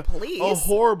this call would be the police. a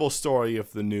horrible story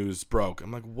if the news broke.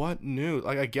 I'm like, what news?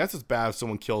 Like, I guess it's bad if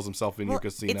someone kills himself in your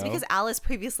casino. It's because Alice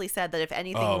previously said that if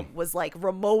anything Oh. was like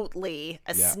remotely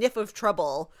a Yeah. sniff of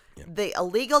trouble, the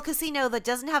illegal casino that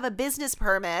doesn't have a business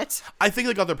permit. I think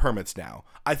they got their permits now.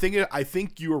 I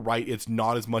think you were right. It's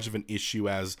not as much of an issue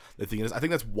as the thing is. I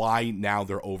think that's why now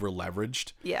they're over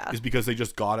leveraged. Yeah. Is because they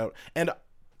just got out. And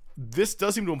this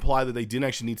does seem to imply that they didn't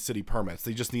actually need city permits.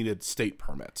 They just needed state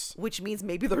permits. Which means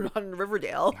maybe they're not in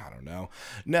Riverdale. I don't know.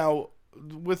 Now,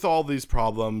 with all these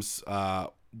problems,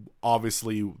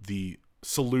 obviously the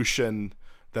solution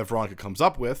that Veronica comes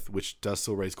up with, which does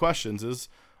still raise questions, is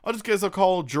I'll just guess I'll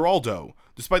call Geraldo,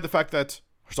 despite the fact that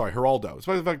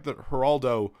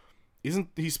Geraldo isn't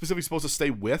he specifically supposed to stay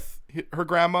with her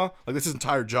grandma? Like, that's his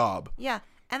entire job. Yeah.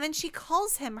 And then she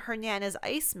calls him her Nana's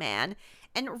Iceman.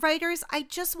 And writers, I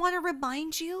just want to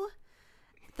remind you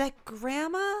that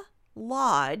Grandma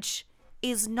Lodge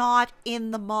is not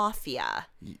in the Mafia.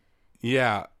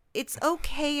 Yeah. It's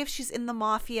okay if she's in the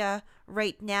Mafia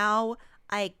right now,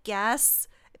 I guess,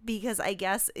 because I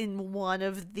guess in one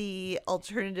of the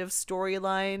alternative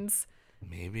storylines,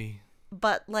 Maybe.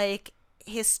 but like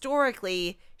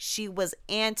historically, she was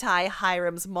anti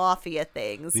Hiram's Mafia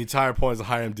things. The entire point is that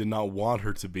Hiram did not want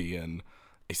her to be in.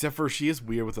 Except for she is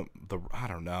weird with the I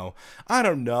don't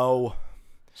know.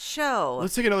 Show.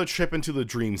 Let's take another trip into the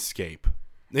dreamscape.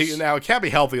 Now, it can't be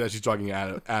healthy that she's drugging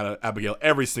Abigail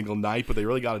every single night, but they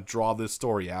really got to draw this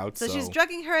story out. So she's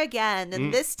drugging her again,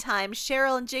 and this time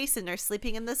Cheryl and Jason are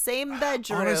sleeping in the same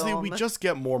bedroom. Honestly, we just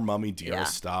get more Mummy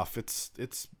Dearest Yeah. stuff.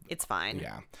 It's fine.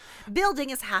 yeah. Building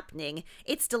is happening.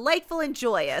 It's delightful and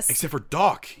joyous. Except for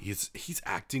Doc, he's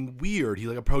acting weird. He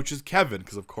like approaches Kevin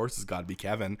because of course it's got to be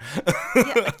Kevin.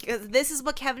 Yeah, 'cause this is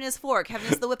what Kevin is for.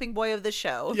 Kevin is the whipping boy of the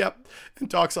show. Yep. And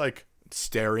Doc's like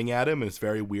staring at him, and it's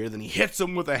very weird. Then he hits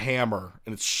him with a hammer,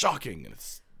 and it's shocking.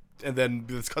 And then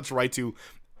this cuts right to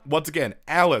once again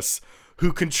Alice,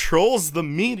 who controls the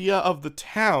media of the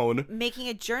town, Making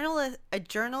a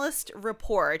journalist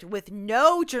report with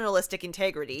no journalistic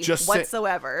integrity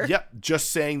whatsoever. Yep,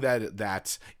 just saying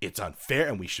that it's unfair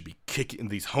and we should be kicking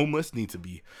these homeless need to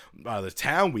be out of the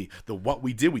town. What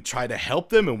we did, we tried to help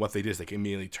them, and what they did is they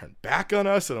immediately turned back on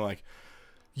us. And I'm like,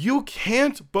 you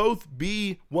can't both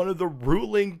be one of the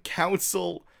ruling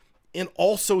council and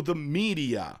also the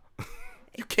media.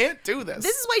 You can't do this.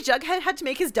 This is why Jughead had to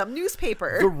make his dumb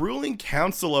newspaper. The ruling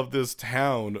council of this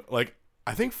town, like,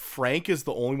 I think Frank is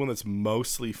the only one that's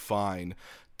mostly fine.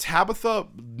 Tabitha,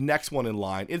 next one in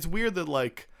line. It's weird that,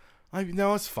 like,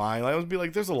 no, it's fine. I would be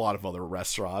like, there's a lot of other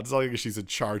restaurants. I think she's in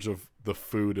charge of the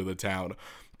food of the town.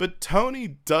 But Tony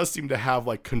does seem to have,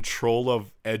 like, control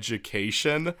of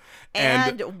education.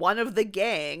 And one of the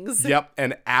gangs. Yep,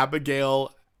 and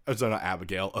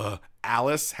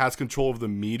Alice has control of the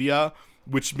media,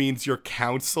 which means your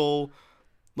council,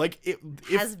 like,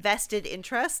 has vested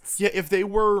interests. Yeah, if they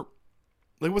were,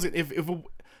 like,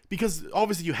 because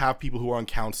obviously you have people who are on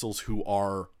councils who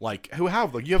are, like, you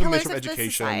have a Minister of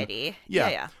Education. Society.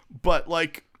 Yeah. But,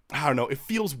 like, I don't know, it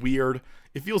feels weird.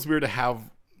 It feels weird to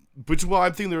have, which, well,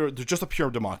 I'm thinking they're just a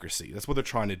pure democracy. That's what they're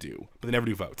trying to do. But they never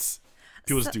do votes.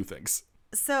 People just do things.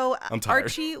 So I'm tired.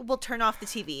 Archie will turn off the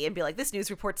TV and be like, this news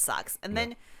report sucks. And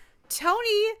then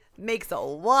Tony makes a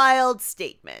wild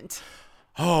statement.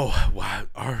 Oh, wow,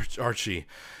 Archie.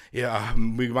 Yeah,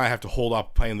 we might have to hold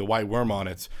up playing the White Worm on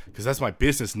it because that's my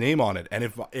business name on it. And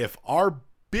if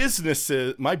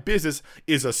my business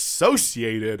is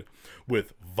associated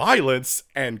with violence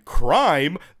and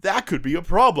crime, that could be a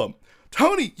problem.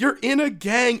 Tony, you're in a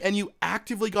gang and you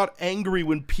actively got angry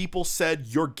when people said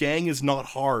your gang is not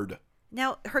hard.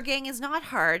 Now, her gang is not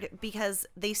hard because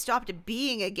they stopped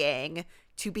being a gang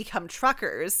to become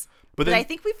truckers. But I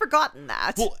think we've forgotten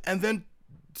that. Well, and then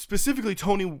specifically,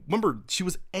 Tony, remember, she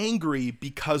was angry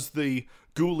because the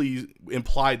Ghoulies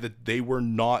implied that they were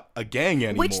not a gang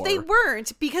anymore. Which they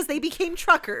weren't because they became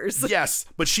truckers. Yes,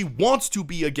 but she wants to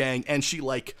be a gang, and she,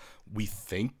 like, we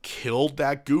think killed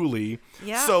that Ghoulie.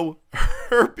 Yeah. So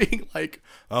her being like,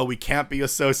 oh, we can't be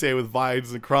associated with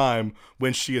violence and crime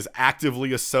when she is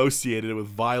actively associated with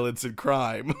violence and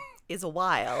crime is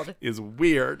wild. Is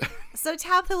weird. So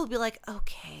Tabitha will be like,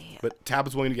 okay. But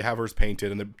Tabitha's willing to have hers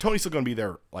painted, and Tony's still going to be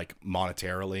there, like,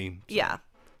 monetarily. So. Yeah.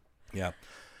 Yeah.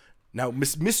 Now,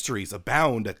 mysteries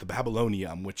abound at the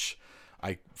Babylonium, which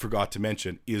I forgot to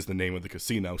mention is the name of the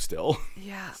casino still.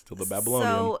 Yeah. Still the Babylonium.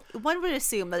 So one would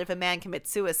assume that if a man commits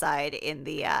suicide in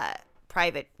the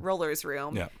private rollers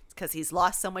room, it's because he's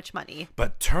lost so much money.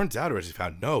 But turns out, as he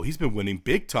found, no, he's been winning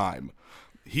big time.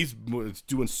 he's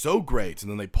doing so great.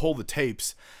 And then they pull the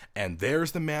tapes, and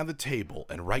there's the man at the table,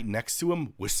 and right next to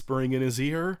him, whispering in his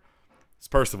ear, it's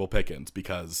Percival Pickens,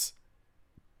 because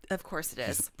Of course it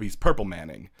is. he's Purple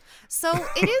Manning. So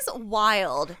it is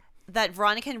wild that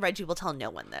Veronica and Reggie will tell no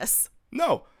one this.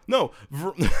 No.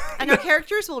 And our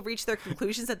characters will reach their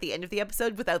conclusions at the end of the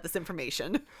episode without this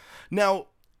information. Now,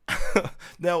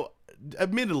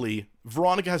 admittedly,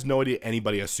 Veronica has no idea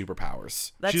anybody has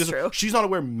superpowers. That's true. She's not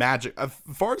aware of magic. As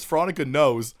far as Veronica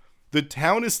knows, the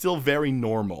town is still very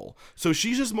normal. So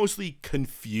she's just mostly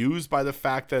confused by the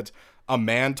fact that a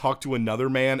man talked to another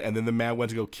man, and then the man went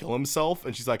to go kill himself,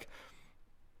 and she's like,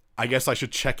 I guess I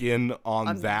should check in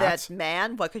on that. That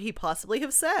man, what could he possibly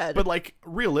have said? But, like,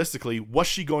 realistically, what's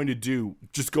she going to do?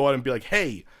 Just go out and be like,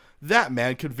 hey, that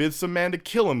man convinced a man to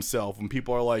kill himself. And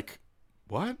people are like,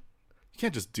 what? You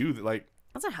can't just do that. Like,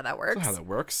 that's not how that works. that's not how that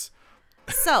works.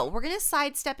 So we're going to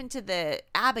sidestep into the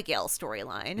Abigail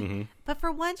storyline. Mm-hmm. But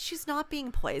for once, she's not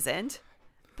being poisoned.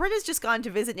 Britta's just gone to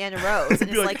visit Nana Rose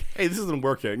and Be is like, hey, this isn't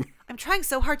working. I'm trying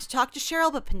so hard to talk to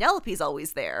Cheryl, but Penelope's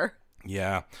always there.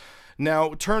 Yeah.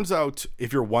 Now, it turns out,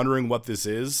 if you're wondering what this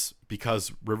is,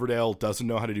 because Riverdale doesn't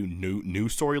know how to do new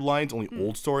storylines, only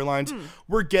old storylines,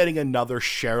 we're getting another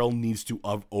Cheryl needs to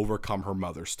overcome her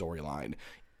mother storyline.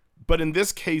 But in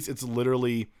this case, it's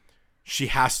literally she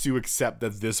has to accept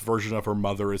that this version of her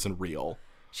mother isn't real.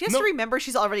 She has to remember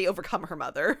she's already overcome her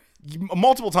mother.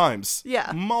 Multiple times.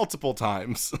 Yeah. Multiple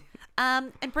times.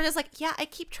 And Britta's like, yeah, I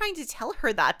keep trying to tell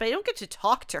her that, but I don't get to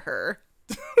talk to her.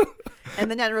 And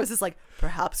then Nana Rose is like,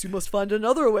 perhaps you must find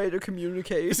another way to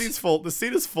communicate. The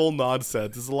scene is full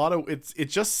nonsense. There's a lot of it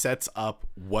just sets up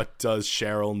what does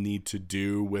Cheryl need to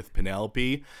do with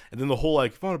Penelope, and then the whole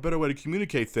like find a better way to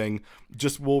communicate thing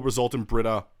just will result in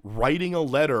Britta writing a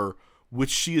letter which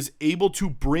she is able to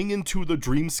bring into the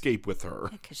dreamscape with her.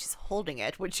 Because she's holding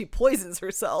it when she poisons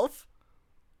herself.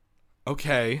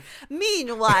 Okay.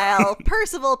 Meanwhile,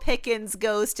 Percival Pickens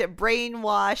goes to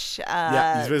brainwash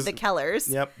the Kellers.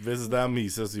 Yep, visits them. He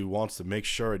says he wants to make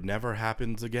sure it never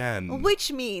happens again.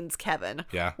 Which means, Kevin,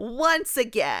 Yeah. once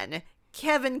again,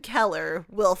 Kevin Keller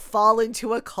will fall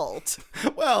into a cult.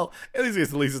 Well, at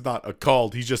least it's not a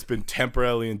cult. He's just been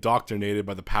temporarily indoctrinated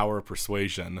by the power of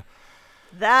persuasion.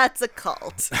 That's a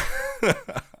cult.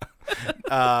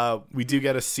 We do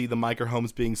get to see the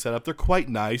microhomes being set up. They're quite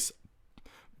nice.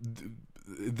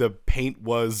 The paint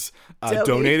was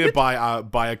donated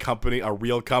by a company, a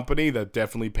real company that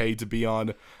definitely paid to be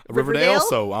on Riverdale.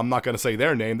 So I'm not going to say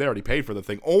their name. They already paid for the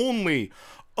thing. Only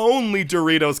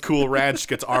Doritos Cool Ranch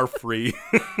gets our free.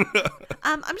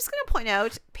 I'm just going to point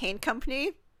out, paint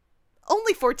company,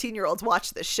 only 14-year-olds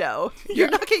watch this show. You're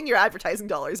not getting your advertising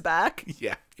dollars back.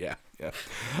 Yeah.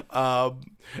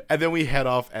 And then we head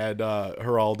off, and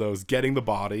Geraldo's getting the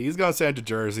body. He's going to send it to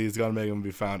Jersey. He's going to make him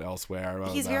be found elsewhere.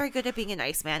 He's very good at being a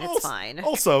nice man. It's fine.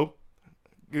 Also,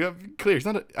 clear. He's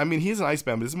not. He's an ice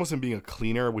man, but this is mostly him being a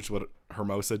cleaner, which is what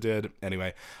Hermosa did.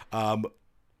 Anyway,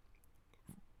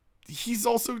 he's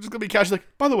also just going to be casually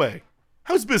like, by the way,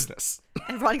 how's business?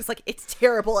 And Veronica's like, it's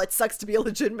terrible. It sucks to be a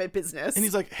legitimate business. And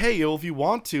he's like, hey, well, if you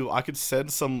want to, I could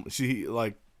send some.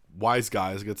 Wise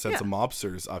guys could send some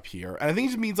mobsters up here. And I think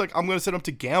it just means like I'm going to send them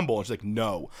to gamble. And she's like,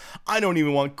 no, I don't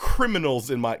even want criminals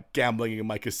in my gambling in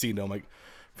my casino. I'm like,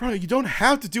 Veronica, you don't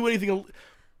have to do anything.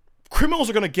 Criminals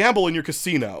are going to gamble in your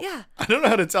casino. Yeah. I don't know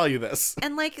how to tell you this.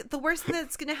 And like the worst thing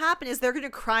that's going to happen is they're going to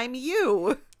crime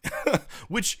you.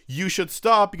 Which you should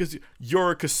stop because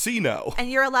you're a casino. And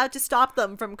you're allowed to stop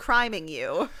them from criming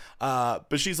you.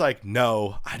 But she's like,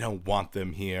 no, I don't want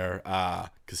them here.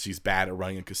 Because she's bad at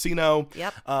running a casino.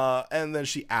 Yep. And then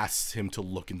she asks him to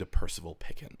look into Percival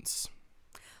Pickens.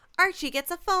 Archie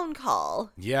gets a phone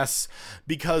call. Yes,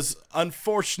 because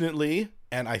unfortunately,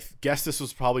 and I guess this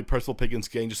was probably Percival Pickens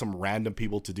getting just some random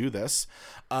people to do this,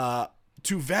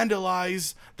 to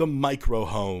vandalize the micro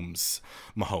homes.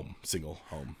 Single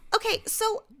home. Okay,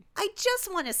 so I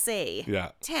just want to say,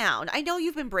 town, I know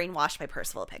you've been brainwashed by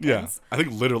Percival Pickens. Yeah, I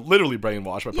think literally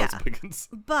brainwashed by Percival Pickens.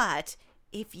 But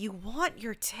if you want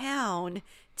your town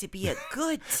to be a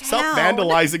good town... Stop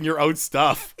vandalizing your own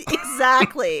stuff.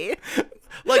 Exactly.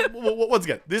 Like, once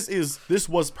again, this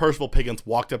was Percival Pickens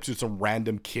walked up to some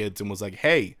random kids and was like,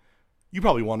 hey, you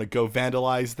probably want to go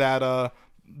vandalize that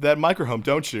microhome,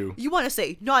 don't you? You want to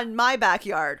say, not in my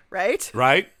backyard, right?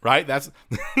 Right. That's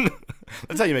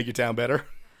how you make your town better.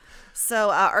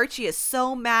 So Archie is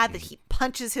so mad that he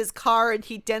punches his car and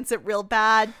he dents it real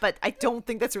bad, but I don't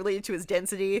think that's related to his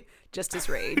density, just his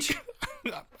rage.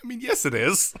 I mean, yes, it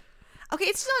is. Okay,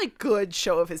 it's not a good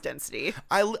show of his density.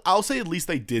 I'll say at least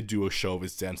they did do a show of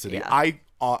his density. Yeah.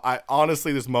 I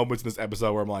honestly, there's moments in this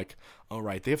episode where I'm like, all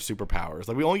right, they have superpowers.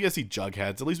 Like, we only get to see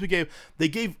Jughead's. At least they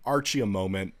gave Archie a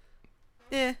moment.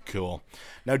 Cool.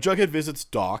 Now, Jughead visits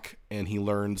Doc, and he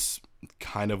learns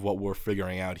kind of what we're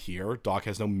figuring out here. Doc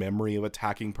has no memory of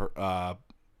attacking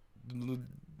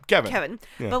Kevin.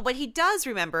 Yeah. But what he does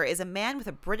remember is a man with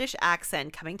a British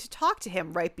accent coming to talk to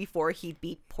him right before he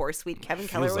beat poor sweet Kevin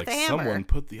Keller with a hammer. Someone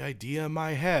put the idea in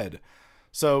my head.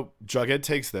 So Jughead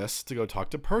takes this to go talk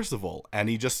to Percival, and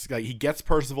he gets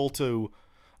Percival to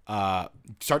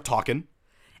start talking.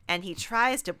 And he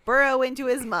tries to burrow into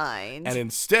his mind. And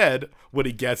instead, what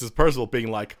he gets is Percival being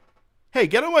like, hey,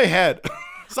 get on my head.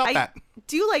 Stop that. I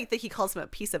do like that he calls him a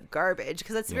piece of garbage,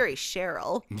 because that's very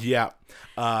Cheryl. Yeah.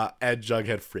 And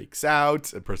Jughead freaks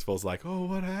out, and Percival's like, oh,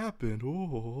 what happened?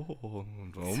 Oh.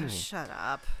 So shut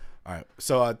up. All right.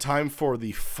 So time for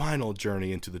the final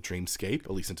journey into the dreamscape,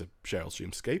 at least into Cheryl's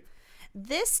dreamscape.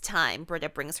 This time, Britta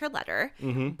brings her letter,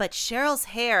 but Cheryl's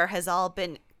hair has all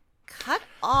been cut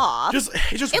off. Just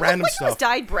it random looked like stuff. It was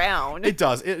dyed brown. It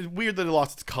does. It's weird that it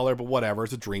lost its color, but whatever.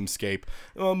 It's a dreamscape.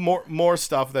 More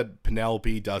stuff that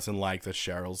Penelope doesn't like, that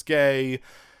Cheryl's gay,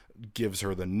 gives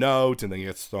her the note, and then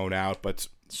gets thrown out. But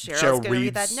Cheryl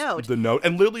reads that note. The note,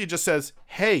 and literally it just says,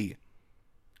 "Hey,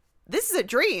 this is a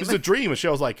dream. This is a dream." And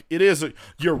Cheryl's like,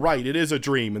 "You're right. It is a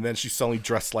dream." And then she's suddenly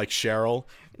dressed like Cheryl.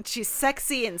 She's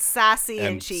sexy and sassy,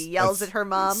 and she yells at her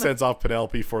mom. Sends off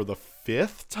Penelope for the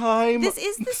 5th time. This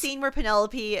is the scene where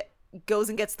Penelope goes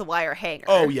and gets the wire hanger.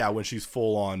 Oh, yeah, when she's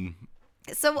full on.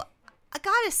 So, I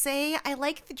gotta say, I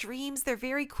like the dreams. They're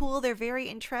very cool. They're very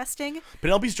interesting.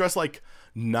 Penelope's dressed like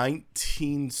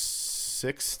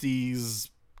 1960s,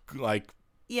 like...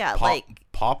 Yeah, It's like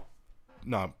pop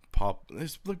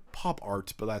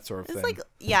art, but that sort of thing.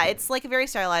 It's like a very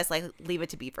stylized, like Leave It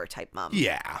to Beaver type mom.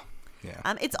 Yeah.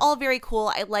 It's all very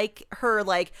cool. I like her,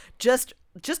 like, just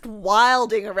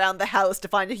wilding around the house to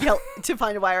find a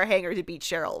wire hanger to beat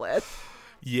Cheryl with.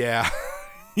 Yeah.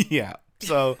 Yeah.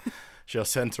 So Cheryl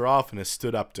sent her off and has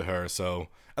stood up to her. So,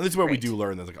 and this is where we do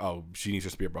learn that, like, oh, she needs her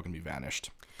spirit broken to be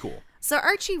vanished. Cool. So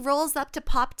Archie rolls up to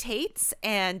Pop Tate's,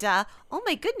 and oh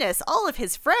my goodness, all of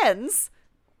his friends.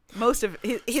 Most of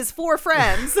his 4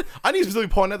 friends. I need to specifically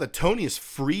point out that Tony is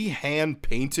freehand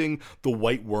painting the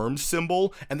white worm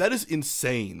symbol, and that is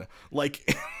insane.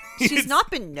 Like, she's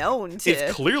not been known to.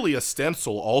 It's clearly a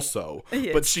stencil, also,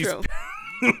 yeah, but she's. True.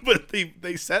 But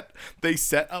they set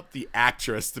up the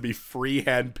actress to be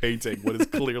freehand painting what is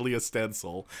clearly a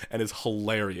stencil, and is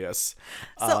hilarious.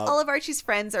 So all of Archie's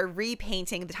friends are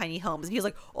repainting the tiny homes, and he's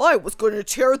like, "I was going to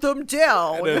tear them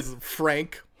down." And as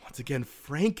Frank, once again,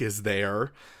 Frank is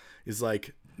there. Is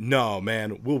like, no,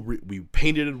 man, we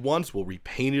painted it once, we'll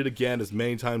repaint it again as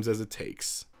many times as it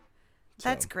takes. So,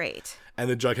 that's great. And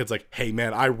then Jughead's like, hey,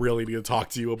 man, I really need to talk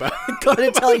to you about...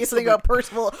 Gotta tell you something about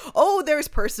Percival. Oh, there's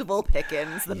Percival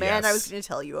Pickens, the man I was going to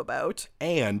tell you about.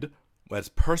 And, as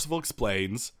Percival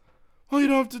explains, well, you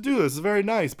don't have to do this, it's very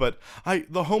nice, but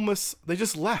the homeless, they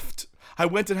just left. I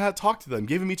went and had to talk to them,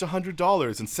 gave them each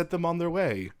 $100, and set them on their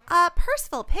way.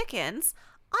 Percival Pickens...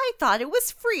 I thought it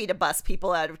was free to bus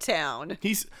people out of town.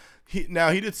 He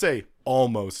did say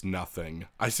almost nothing.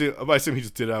 I assume he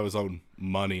just did it out of his own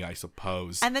money, I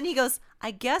suppose. And then he goes,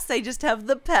 I guess I just have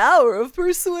the power of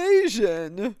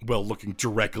persuasion. Well, looking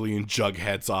directly in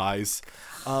Jughead's eyes.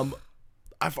 For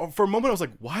a moment, I was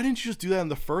like, why didn't you just do that in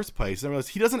the first place? And I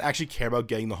realized he doesn't actually care about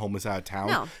getting the homeless out of town.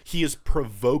 No. He is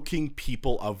provoking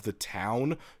people of the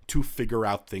town to figure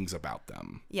out things about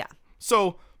them. Yeah.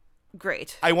 So...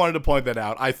 Great. I wanted to point that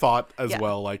out. I thought as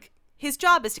well, like... His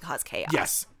job is to cause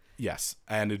chaos. Yes.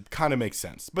 And it kind of makes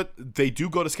sense. But they do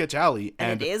go to Sketch Alley.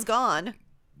 And it is gone.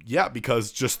 Yeah,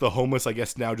 because just the homeless, I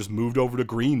guess, now just moved over to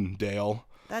Greendale.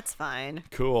 That's fine.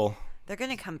 Cool. They're going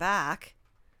to come back.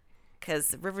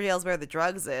 Because Riverdale's where the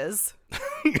drugs is.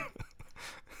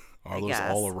 Or those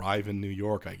all arrive in New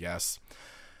York, I guess.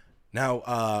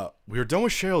 Now, we're done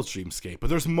with Cheryl's dreamscape. But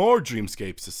there's more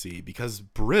dreamscapes to see. Because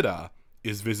Britta...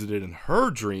 is visited in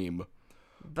her dream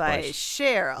by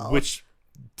Cheryl. Which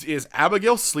is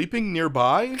Abigail sleeping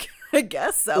nearby? I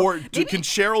guess so. Or can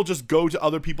Cheryl just go to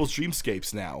other people's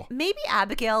dreamscapes now? Maybe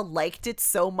Abigail liked it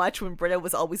so much when Britta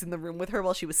was always in the room with her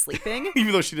while she was sleeping.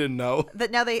 Even though she didn't know. That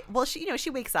now she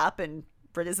wakes up and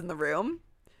Britta's in the room.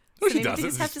 No, so she doesn't. They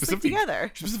just have to sleep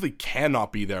together. She specifically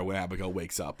cannot be there when Abigail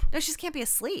wakes up. No, she just can't be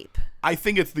asleep. I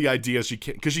think it's the idea she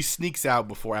can't, because she sneaks out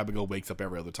before Abigail wakes up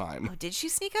every other time. Oh, did she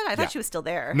sneak out? I thought she was still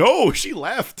there. No, she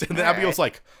left. And then Abigail's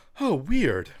like, oh,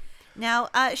 weird. Now,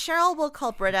 Cheryl will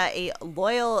call Britta a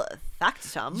loyal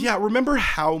factotum. Yeah, remember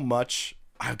how much...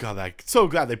 Oh, God, I'm so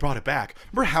glad they brought it back.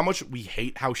 Remember how much we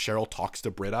hate how Cheryl talks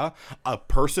to Britta? A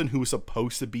person who's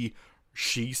supposed to be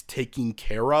she's taking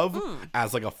care of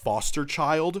as like a foster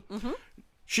child.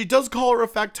 She does call her a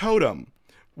factotum,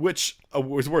 which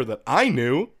was a word that I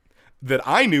knew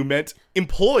meant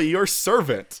employee or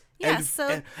servant. Yeah,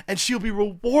 and she'll be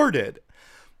rewarded.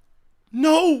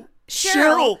 No,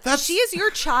 Cheryl, she is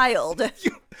your child.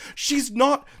 She's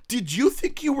not. Did you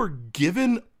think you were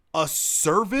given a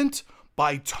servant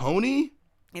by Tony?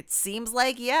 It seems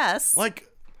like yes. Like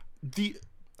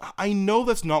I know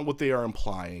that's not what they are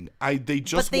implying. They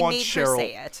just want Cheryl. Her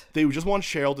say it. They just want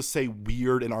Cheryl to say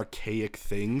weird and archaic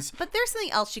things. But there's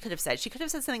something else she could have said. She could have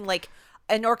said something like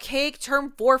an archaic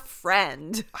term for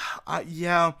friend.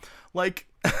 Yeah, like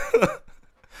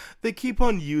they keep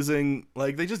on using,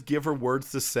 like, they just give her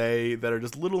words to say that are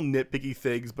just little nitpicky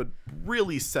things, but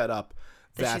really set up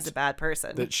that she's a bad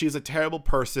person. That she's a terrible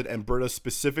person, and Britta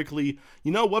specifically,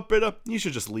 you know what, Britta? You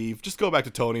should just leave. Just go back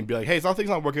to Tony and be like, hey, something's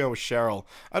not working out with Cheryl.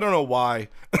 I don't know why.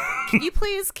 Can you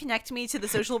please connect me to the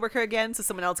social worker again so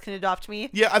someone else can adopt me?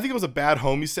 Yeah, I think it was a bad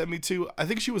home you sent me to. I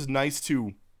think she was nice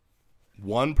to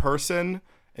one person,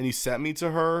 and you sent me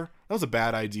to her. That was a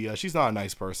bad idea. She's not a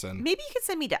nice person. Maybe you could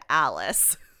send me to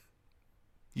Alice.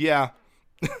 Yeah.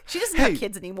 She doesn't have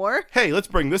kids anymore. Hey, let's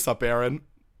bring this up, Aaron.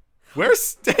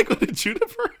 Where's Stagwood and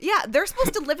Juniper? Yeah, they're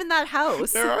supposed to live in that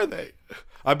house. Where are they?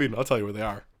 I mean, I'll tell you where they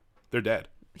are. They're dead.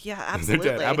 Yeah, absolutely.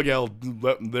 They're dead. Abigail,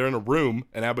 they're in a room,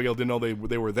 and Abigail didn't know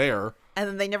they were there. And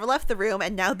then they never left the room,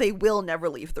 and now they will never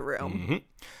leave the room. Mm-hmm.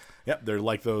 Yep, they're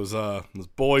like those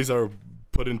boys are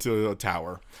put into a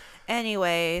tower.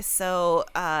 Anyway, so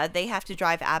they have to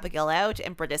drive Abigail out,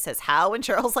 and Britta says, how? And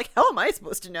Cheryl's like, how am I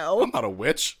supposed to know? I'm not a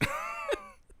witch.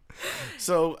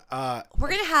 So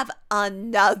we're gonna have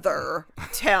another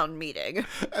town meeting,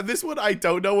 and this one I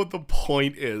don't know what the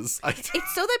point is.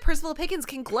 It's so that Percival Pickens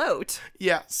can gloat.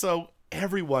 Yeah, so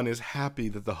everyone is happy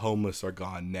that the homeless are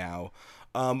gone now.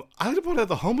 I like to point out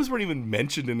the homeless weren't even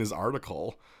mentioned in his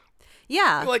article.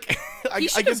 Yeah, like I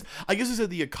guess he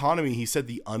said the economy. He said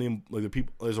the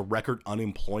people. There's a record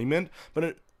unemployment,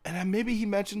 but and maybe he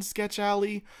mentioned Sketch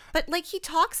Alley. But, like, he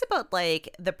talks about, like,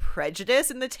 the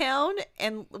prejudice in the town,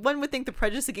 and one would think the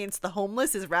prejudice against the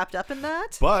homeless is wrapped up in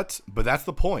that. But that's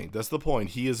the point. That's the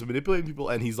point. He is manipulating people,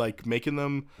 and he's, like, making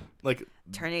them, like...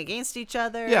 turning against each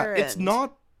other. Yeah, it's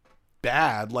not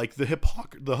bad. Like, the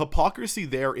hypocrisy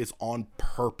there is on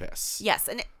purpose. Yes,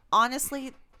 and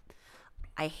honestly,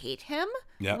 I hate him,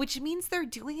 yeah. Which means they're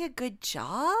doing a good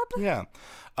job. Yeah.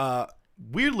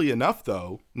 Weirdly enough,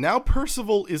 though, now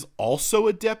Percival is also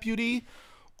a deputy.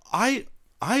 I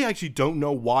actually don't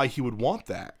know why he would want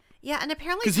that. Yeah, and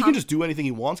apparently because he can just do anything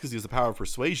he wants because he has the power of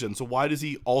persuasion. So why does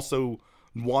he also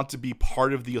want to be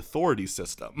part of the authority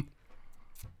system?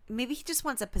 Maybe he just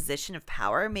wants a position of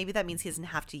power. Maybe that means he doesn't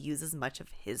have to use as much of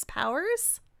his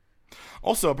powers.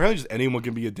 Also, apparently just anyone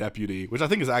can be a deputy, which I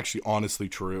think is actually honestly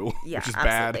true, yeah, which is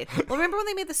absolutely. bad. Well, remember when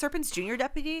they made the Serpents junior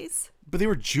deputies? But they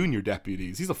were junior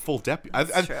deputies. He's a full deputy.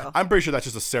 True. I'm pretty sure that's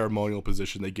just a ceremonial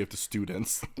position they give to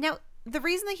students. Now, the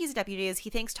reason that he's a deputy is he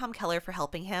thanks Tom Keller for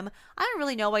helping him. I don't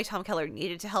really know why Tom Keller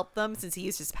needed to help them since he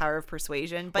used his power of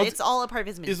persuasion, but it's all a part of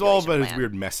his manipulation It's all about plan. his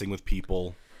weird messing with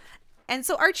people. And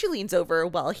so Archie leans over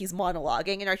while he's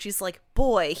monologuing, and Archie's like,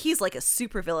 boy, he's like a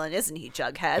supervillain, isn't he,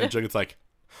 Jughead? And Jughead's like,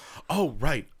 oh,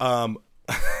 right.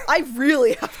 I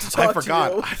really have to talk to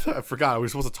you. I forgot. We were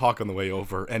supposed to talk on the way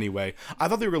over. Anyway, I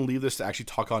thought they were going to leave this to actually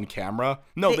talk on camera.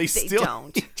 No, they still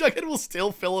don't. Jughead will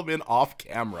still fill him in off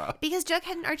camera. Because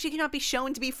Jughead and Archie cannot be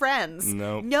shown to be friends.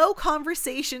 No. No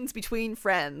conversations between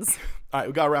friends. All right,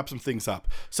 we got to wrap some things up.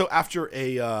 So after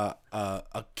a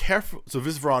careful... So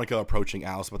this is Veronica approaching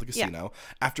Alice about the casino.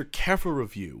 Yeah. After careful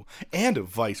review and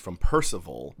advice from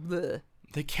Percival... Blech.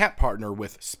 They can't partner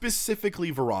with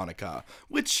specifically Veronica,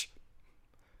 which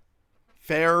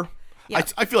fair. Yeah.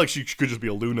 I feel like she could just be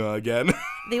a Luna again.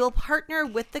 They will partner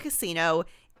with the casino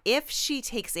if she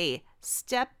takes a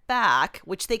step back,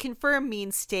 which they confirm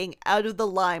means staying out of the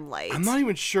limelight. I'm not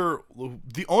even sure.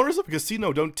 The owners of a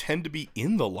casino don't tend to be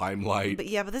in the limelight.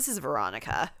 But this is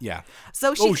Veronica. Yeah.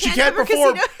 So she can't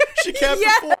perform. She can't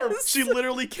yes. perform. She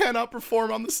literally cannot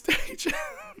perform on the stage.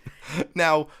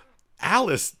 Now,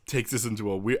 Alice takes this into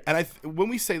a weird, and when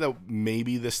we say that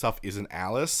maybe this stuff isn't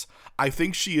Alice, I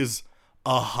think she is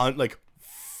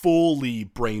fully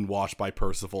brainwashed by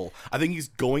Percival. I think he's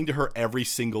going to her every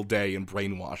single day and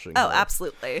brainwashing her. Oh,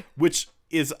 absolutely. Which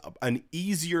is an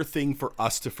easier thing for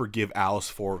us to forgive Alice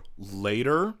for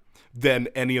later than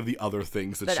any of the other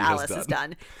things that she Alice has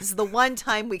done. This is the one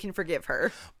time we can forgive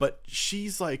her. But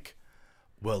she's like,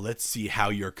 well, let's see how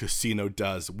your casino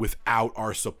does without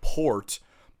our support.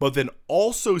 But then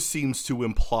also seems to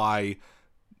imply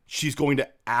she's going to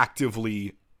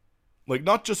actively, like,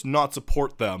 not just not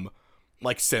support them,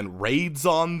 like send raids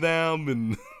on them,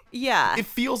 and Yeah. it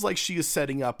feels like she is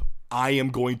setting up, I am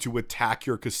going to attack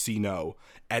your casino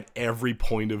at every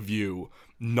point of view,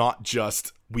 not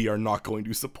just, we are not going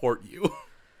to support you.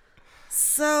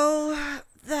 So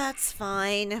that's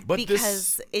fine, But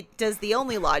because it does the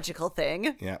only logical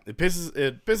thing. Yeah, it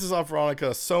pisses off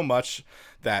Veronica so much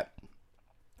that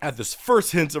at this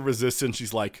first hint of resistance,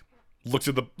 she's like, looks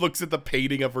at the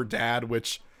painting of her dad,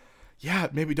 which, yeah,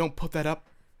 maybe don't put that up,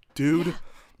 dude. Yeah.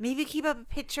 Maybe keep up a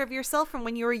picture of yourself from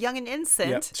when you were young and innocent.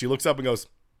 Yeah. She looks up and goes,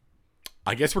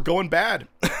 I guess we're going bad.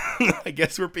 I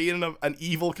guess we're being an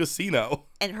evil casino.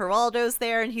 And Geraldo's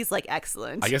there, and he's like,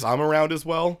 excellent. I guess I'm around as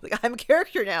well. Like, I'm a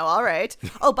character now, all right.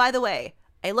 Oh, by the way,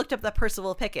 I looked up that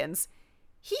Percival Pickens.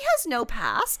 He has no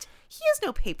past. He has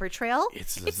no paper trail.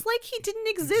 It's like he didn't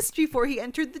exist before he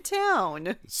entered the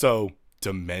town. So,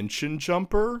 Dimension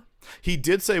Jumper? He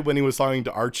did say when he was talking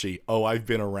to Archie, oh, I've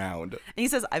been around. And he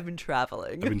says, I've been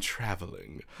traveling. I've been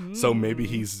traveling. So maybe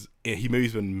he's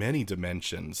been many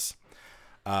dimensions.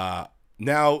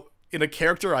 Now, in a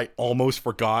character I almost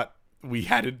forgot we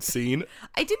hadn't seen.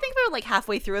 I did think about it like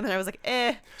halfway through, and then I was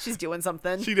like, she's doing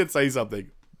something. She did say something.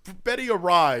 Betty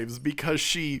arrives because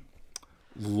she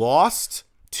lost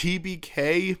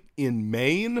TBK in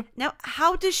Maine. Now,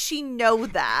 how does she know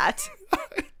that?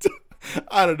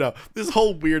 I don't know. This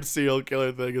whole weird serial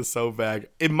killer thing is so vague.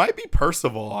 It might be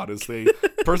Percival, honestly.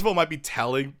 Percival might be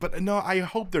telling, but no, I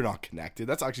hope they're not connected.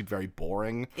 That's actually very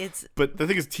boring. But the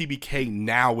thing is, TBK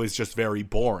now is just very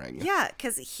boring. Yeah,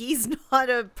 because he's not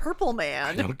a purple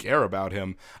man. I don't care about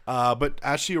him. But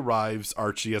as she arrives,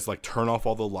 Archie has like turn off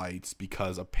all the lights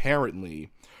because apparently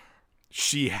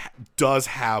she does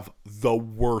have the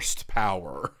worst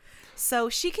power. So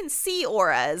she can see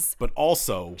auras, but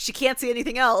also she can't see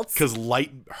anything else because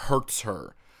light hurts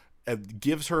her. It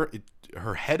gives her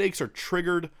her headaches are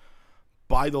triggered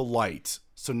by the light.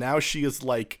 So now she is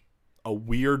like a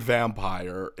weird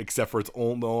vampire, except for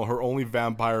her only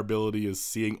vampire ability is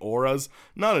seeing auras.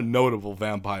 Not a notable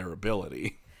vampire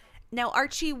ability. Now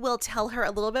Archie will tell her a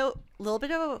little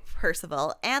bit about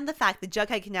Percival and the fact that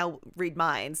Jughead can now read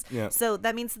minds. Yeah. So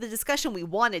that means the discussion we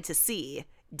wanted to see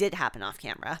did happen off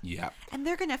camera. Yeah. And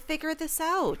they're going to figure this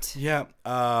out. Yeah.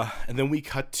 And then we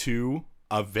cut to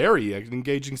a very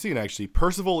engaging scene, actually.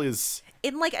 Percival is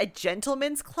in like a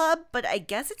gentleman's club, but I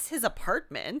guess it's his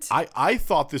apartment. I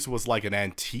thought this was like an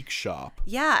antique shop.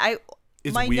 Yeah,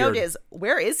 my weird. note is,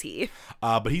 where is he?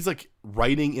 But he's like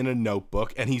writing in a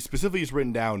notebook, and he specifically has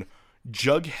written down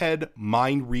Jughead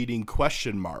mind reading ?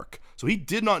 So he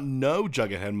did not know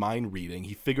Jughead had mind reading.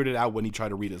 He figured it out when he tried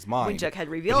to read his mind. When Jughead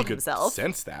revealed himself.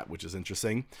 Sense that, which is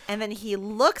interesting. And then he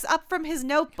looks up from his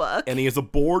notebook. And he has a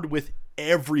board with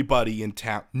everybody in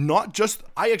town. Not just,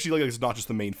 I actually like it's not just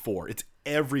the main four. It's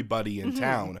everybody in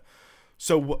town.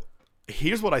 So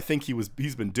here's what I think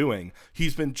he's been doing.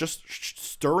 He's been just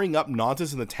stirring up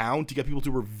nonsense in the town to get people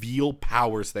to reveal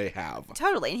powers they have.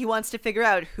 Totally, and he wants to figure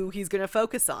out who he's going to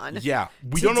focus on. Yeah,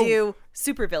 we don't know. Do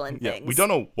supervillain things. Yeah, we don't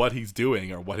know what he's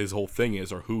doing or what his whole thing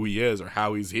is or who he is or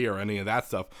how he's here or any of that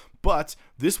stuff. But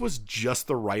this was just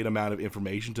the right amount of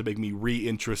information to make me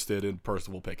re-interested in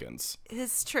Percival Pickens.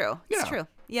 It's true. It's true.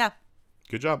 Yeah.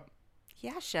 Good job.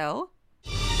 Yeah, show.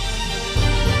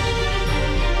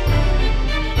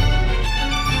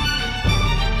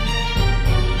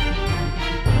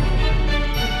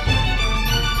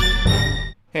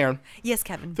 Hey, Aaron. Yes,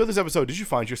 Kevin. Through this episode, did you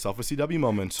find yourself a CW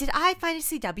moment? Did I find a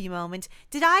CW moment?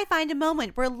 Did I find a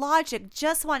moment where Logic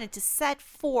just wanted to set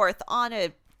forth on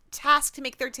a task to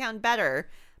make their town better,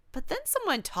 but then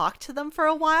someone talked to them for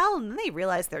a while and then they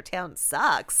realized their town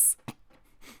sucks?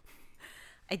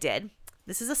 I did.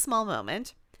 This is a small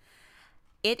moment.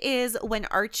 It is when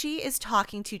Archie is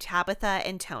talking to Tabitha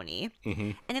and Tony,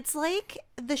 and it's like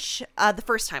the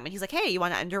first time when he's like, "Hey, you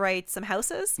want to underwrite some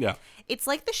houses?" Yeah. It's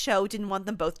like the show didn't want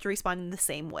them both to respond in the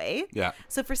same way. Yeah.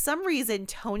 So for some reason,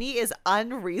 Tony is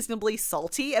unreasonably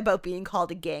salty about being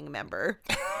called a gang member.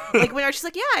 Like when Archie's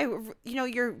like, "Yeah,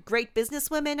 you're a great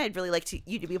businesswoman. I'd really like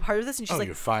you to be a part of this," and she's like,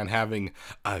 "You're fine having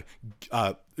a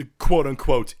quote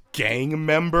unquote gang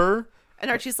member." And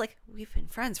Archie's like, "We've been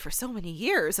friends for so many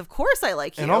years. Of course I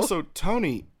like you." And also,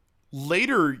 Tony,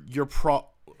 later you're proud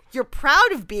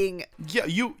of being... Yeah,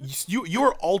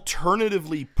 you're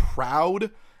alternatively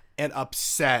proud and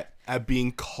upset at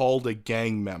being called a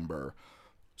gang member.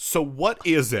 So what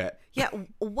is it? Yeah,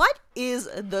 what is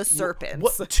the Serpents?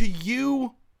 What to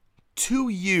you,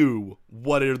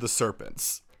 what are the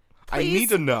Serpents? Please, I need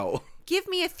to know. Give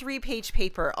me a 3-page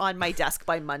paper on my desk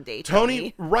by Monday,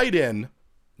 Tony, write in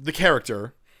the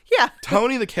character. Yeah.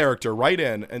 Tony the character, write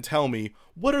in and tell me,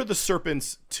 what are the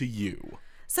Serpents to you?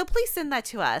 So please send that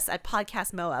to us at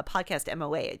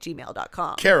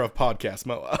podcastmoa@gmail.com. Care of Podcast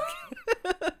Moa.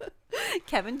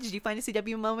 Kevin, did you find a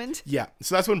CW moment? Yeah,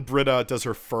 so that's when Britta does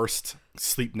her first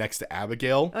sleep next to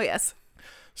Abigail. Oh, yes.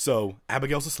 So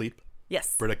Abigail's asleep.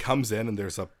 Yes. Britta comes in and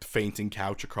there's a fainting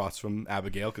couch across from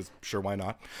Abigail, because sure, why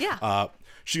not? Yeah.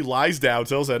 She lies down,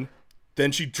 settles in.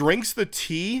 Then she drinks the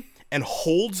tea and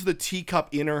holds the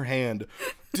teacup in her hand,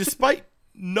 despite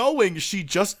knowing she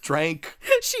just drank.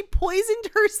 She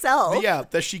poisoned herself. Yeah,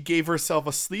 that she gave herself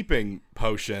a sleeping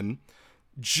potion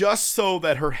just so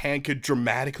that her hand could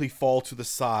dramatically fall to the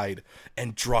side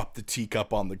and drop the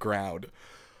teacup on the ground.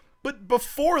 But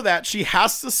before that, she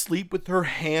has to sleep with her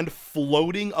hand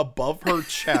floating above her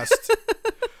chest,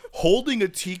 holding a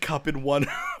teacup in one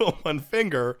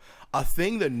finger, a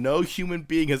thing that no human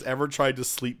being has ever tried to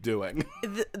sleep doing.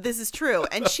 This is true.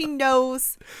 And she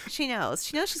knows. She knows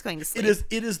she's going to sleep.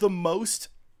 It is the most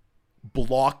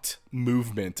blocked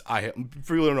movement for people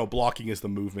who don't know, blocking is the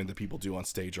movement that people do on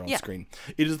stage or on screen.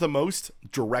 It is the most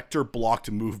director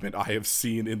blocked movement I have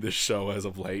seen in this show as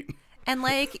of late. And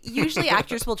like usually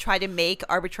actors will try to make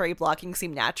arbitrary blocking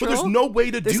seem natural. But there's no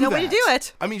way to do that. There's no way to do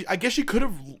it. I mean, I guess she could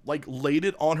have like laid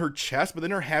it on her chest, but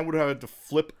then her hand would have had to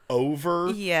flip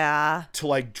over Yeah. to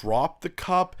like drop the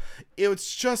cup.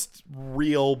 It's just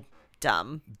real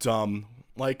Dumb.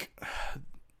 Like,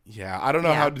 yeah, I don't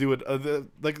know how to do it.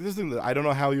 This thing that I don't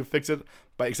know how you fix it,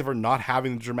 but except for not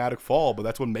having the dramatic fall. But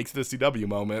that's what makes it a CW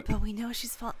moment. But we know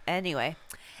she's anyway,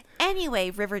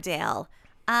 Riverdale.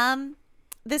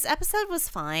 This episode was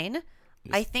fine.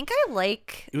 I think I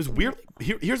like. It was weird.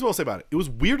 Here's what I'll say about it. It was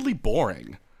weirdly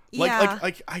boring.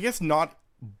 Like I guess not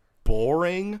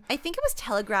boring. I think it was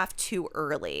telegraphed too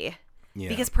early. Yeah.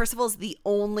 Because Percival's the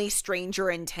only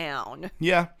stranger in town.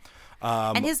 Yeah.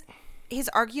 And his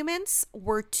arguments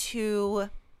were too.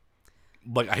 He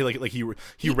read they were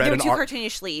an too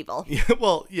cartoonishly evil. Yeah,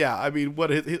 well, yeah. I mean,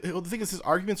 the thing is, his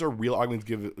arguments are real arguments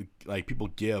people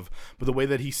give, but the way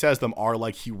that he says them are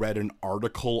like he read an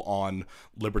article on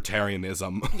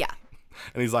libertarianism. Yeah.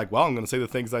 And he's like, well, I'm going to say the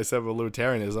things I said about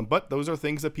libertarianism, but those are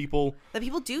things that people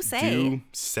do say. And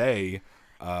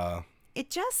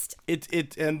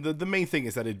the main thing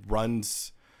is that it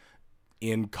runs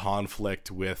in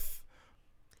conflict with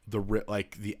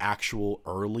the actual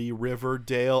early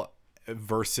Riverdale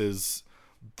versus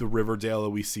the Riverdale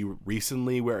that we see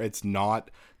recently, where it's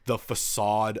not the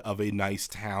facade of a nice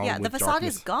town. Yeah, the facade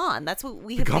is gone. That's what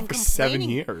we have been complaining. 7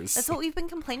 years. That's what we've been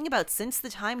complaining about since the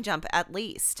time jump, at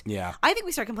least. Yeah. I think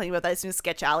we started complaining about that as soon as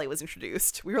Sketch Alley was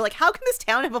introduced. We were like, how can this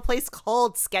town have a place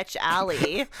called Sketch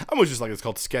Alley? I was just like, it's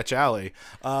called Sketch Alley.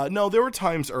 No, there were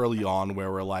times early on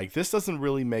where we're like, this doesn't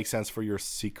really make sense for your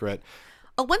secret.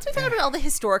 Once we found out about all the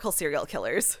historical serial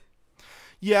killers.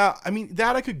 Yeah, I mean,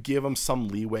 that I could give them some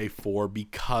leeway for,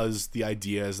 because the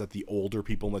idea is that the older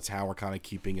people in the town were kind of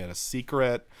keeping it a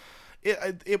secret.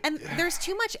 And there's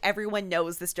too much everyone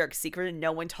knows this dark secret and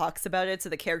no one talks about it, so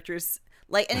the characters,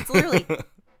 and it's literally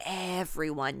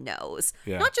everyone knows.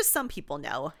 Yeah. Not just some people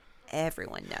know.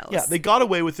 Everyone knows. Yeah, they got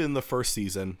away with it in the first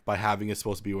season by having it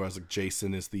supposed to be where like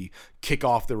Jason is the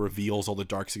kickoff that reveals all the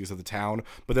dark secrets of the town,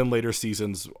 but then later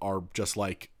seasons are just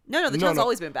like, No, the town's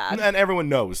always been bad. And everyone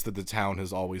knows that the town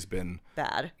has always been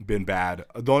bad. The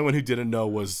only one who didn't know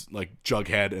was like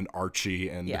Jughead and Archie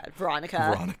and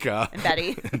Veronica and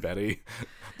Betty. and Betty.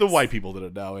 The white people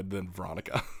didn't know, and then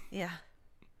Veronica. Yeah.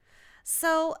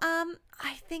 So,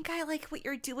 I think I like what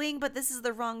you're doing, but this is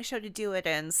the wrong show to do it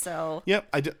in, so.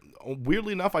 Yep,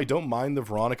 weirdly enough, I don't mind the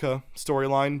Veronica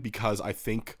storyline, because I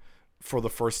think for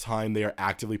the first time they are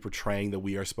actively portraying that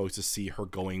we are supposed to see her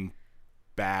going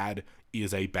bad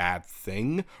is a bad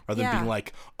thing, rather than being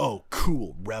like, oh,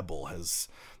 cool, Rebel has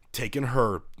taken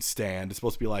her stand. It's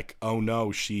supposed to be like, oh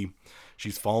no, she's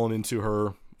fallen into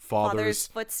her father's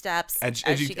footsteps, and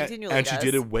she continually does. She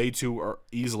did it way too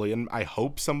easily, and I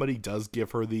hope somebody does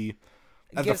give her the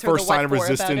first sign of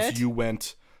resistance. You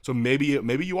went, so maybe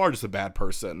you are just a bad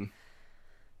person.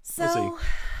 So,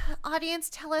 audience,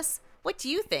 tell us, what do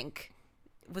you think?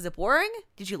 Was it boring?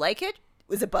 Did you like it?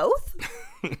 Was it both?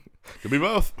 Could be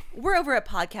both. We're over at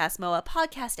Podcast MOA,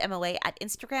 Podcast MOA at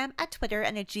Instagram, at Twitter,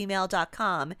 and at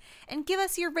gmail.com. And give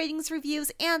us your ratings,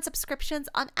 reviews, and subscriptions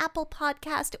on Apple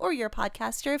Podcast or your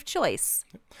podcaster of choice.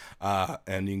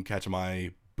 And you can catch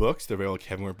my books. They're available at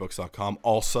kevinwarebooks.com.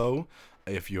 Also,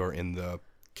 if you're in the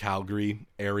Calgary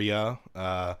area,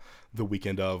 the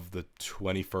weekend of the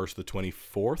 21st, the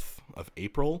 24th of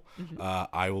April,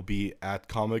 I will be at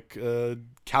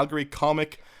Calgary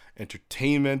Comic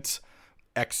Entertainment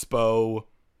Expo,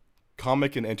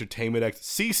 Comic and Entertainment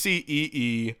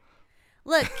CCEE.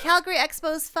 Look, Calgary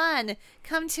Expo's fun.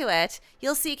 Come to it.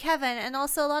 You'll see Kevin and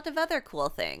also a lot of other cool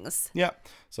things. Yeah.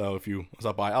 So if you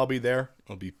stop by, I'll be there.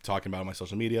 I'll be talking about it on my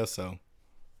social media, so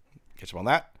catch up on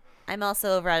that. I'm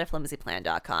also over at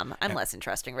flimsyplan.com. I'm less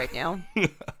interesting right now.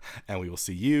 And we will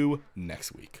see you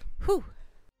next week. Whew.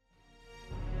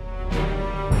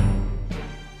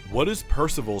 What is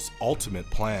Percival's ultimate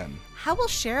plan? How will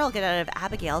Cheryl get out of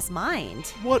Abigail's mind?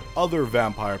 What other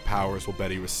vampire powers will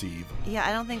Betty receive? Yeah,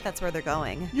 I don't think that's where they're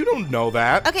going. You don't know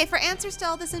that. Okay, for answers to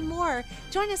all this and more,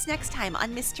 join us next time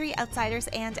on Mystery Outsiders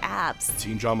and Abs.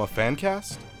 Teen Drama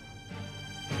Fancast?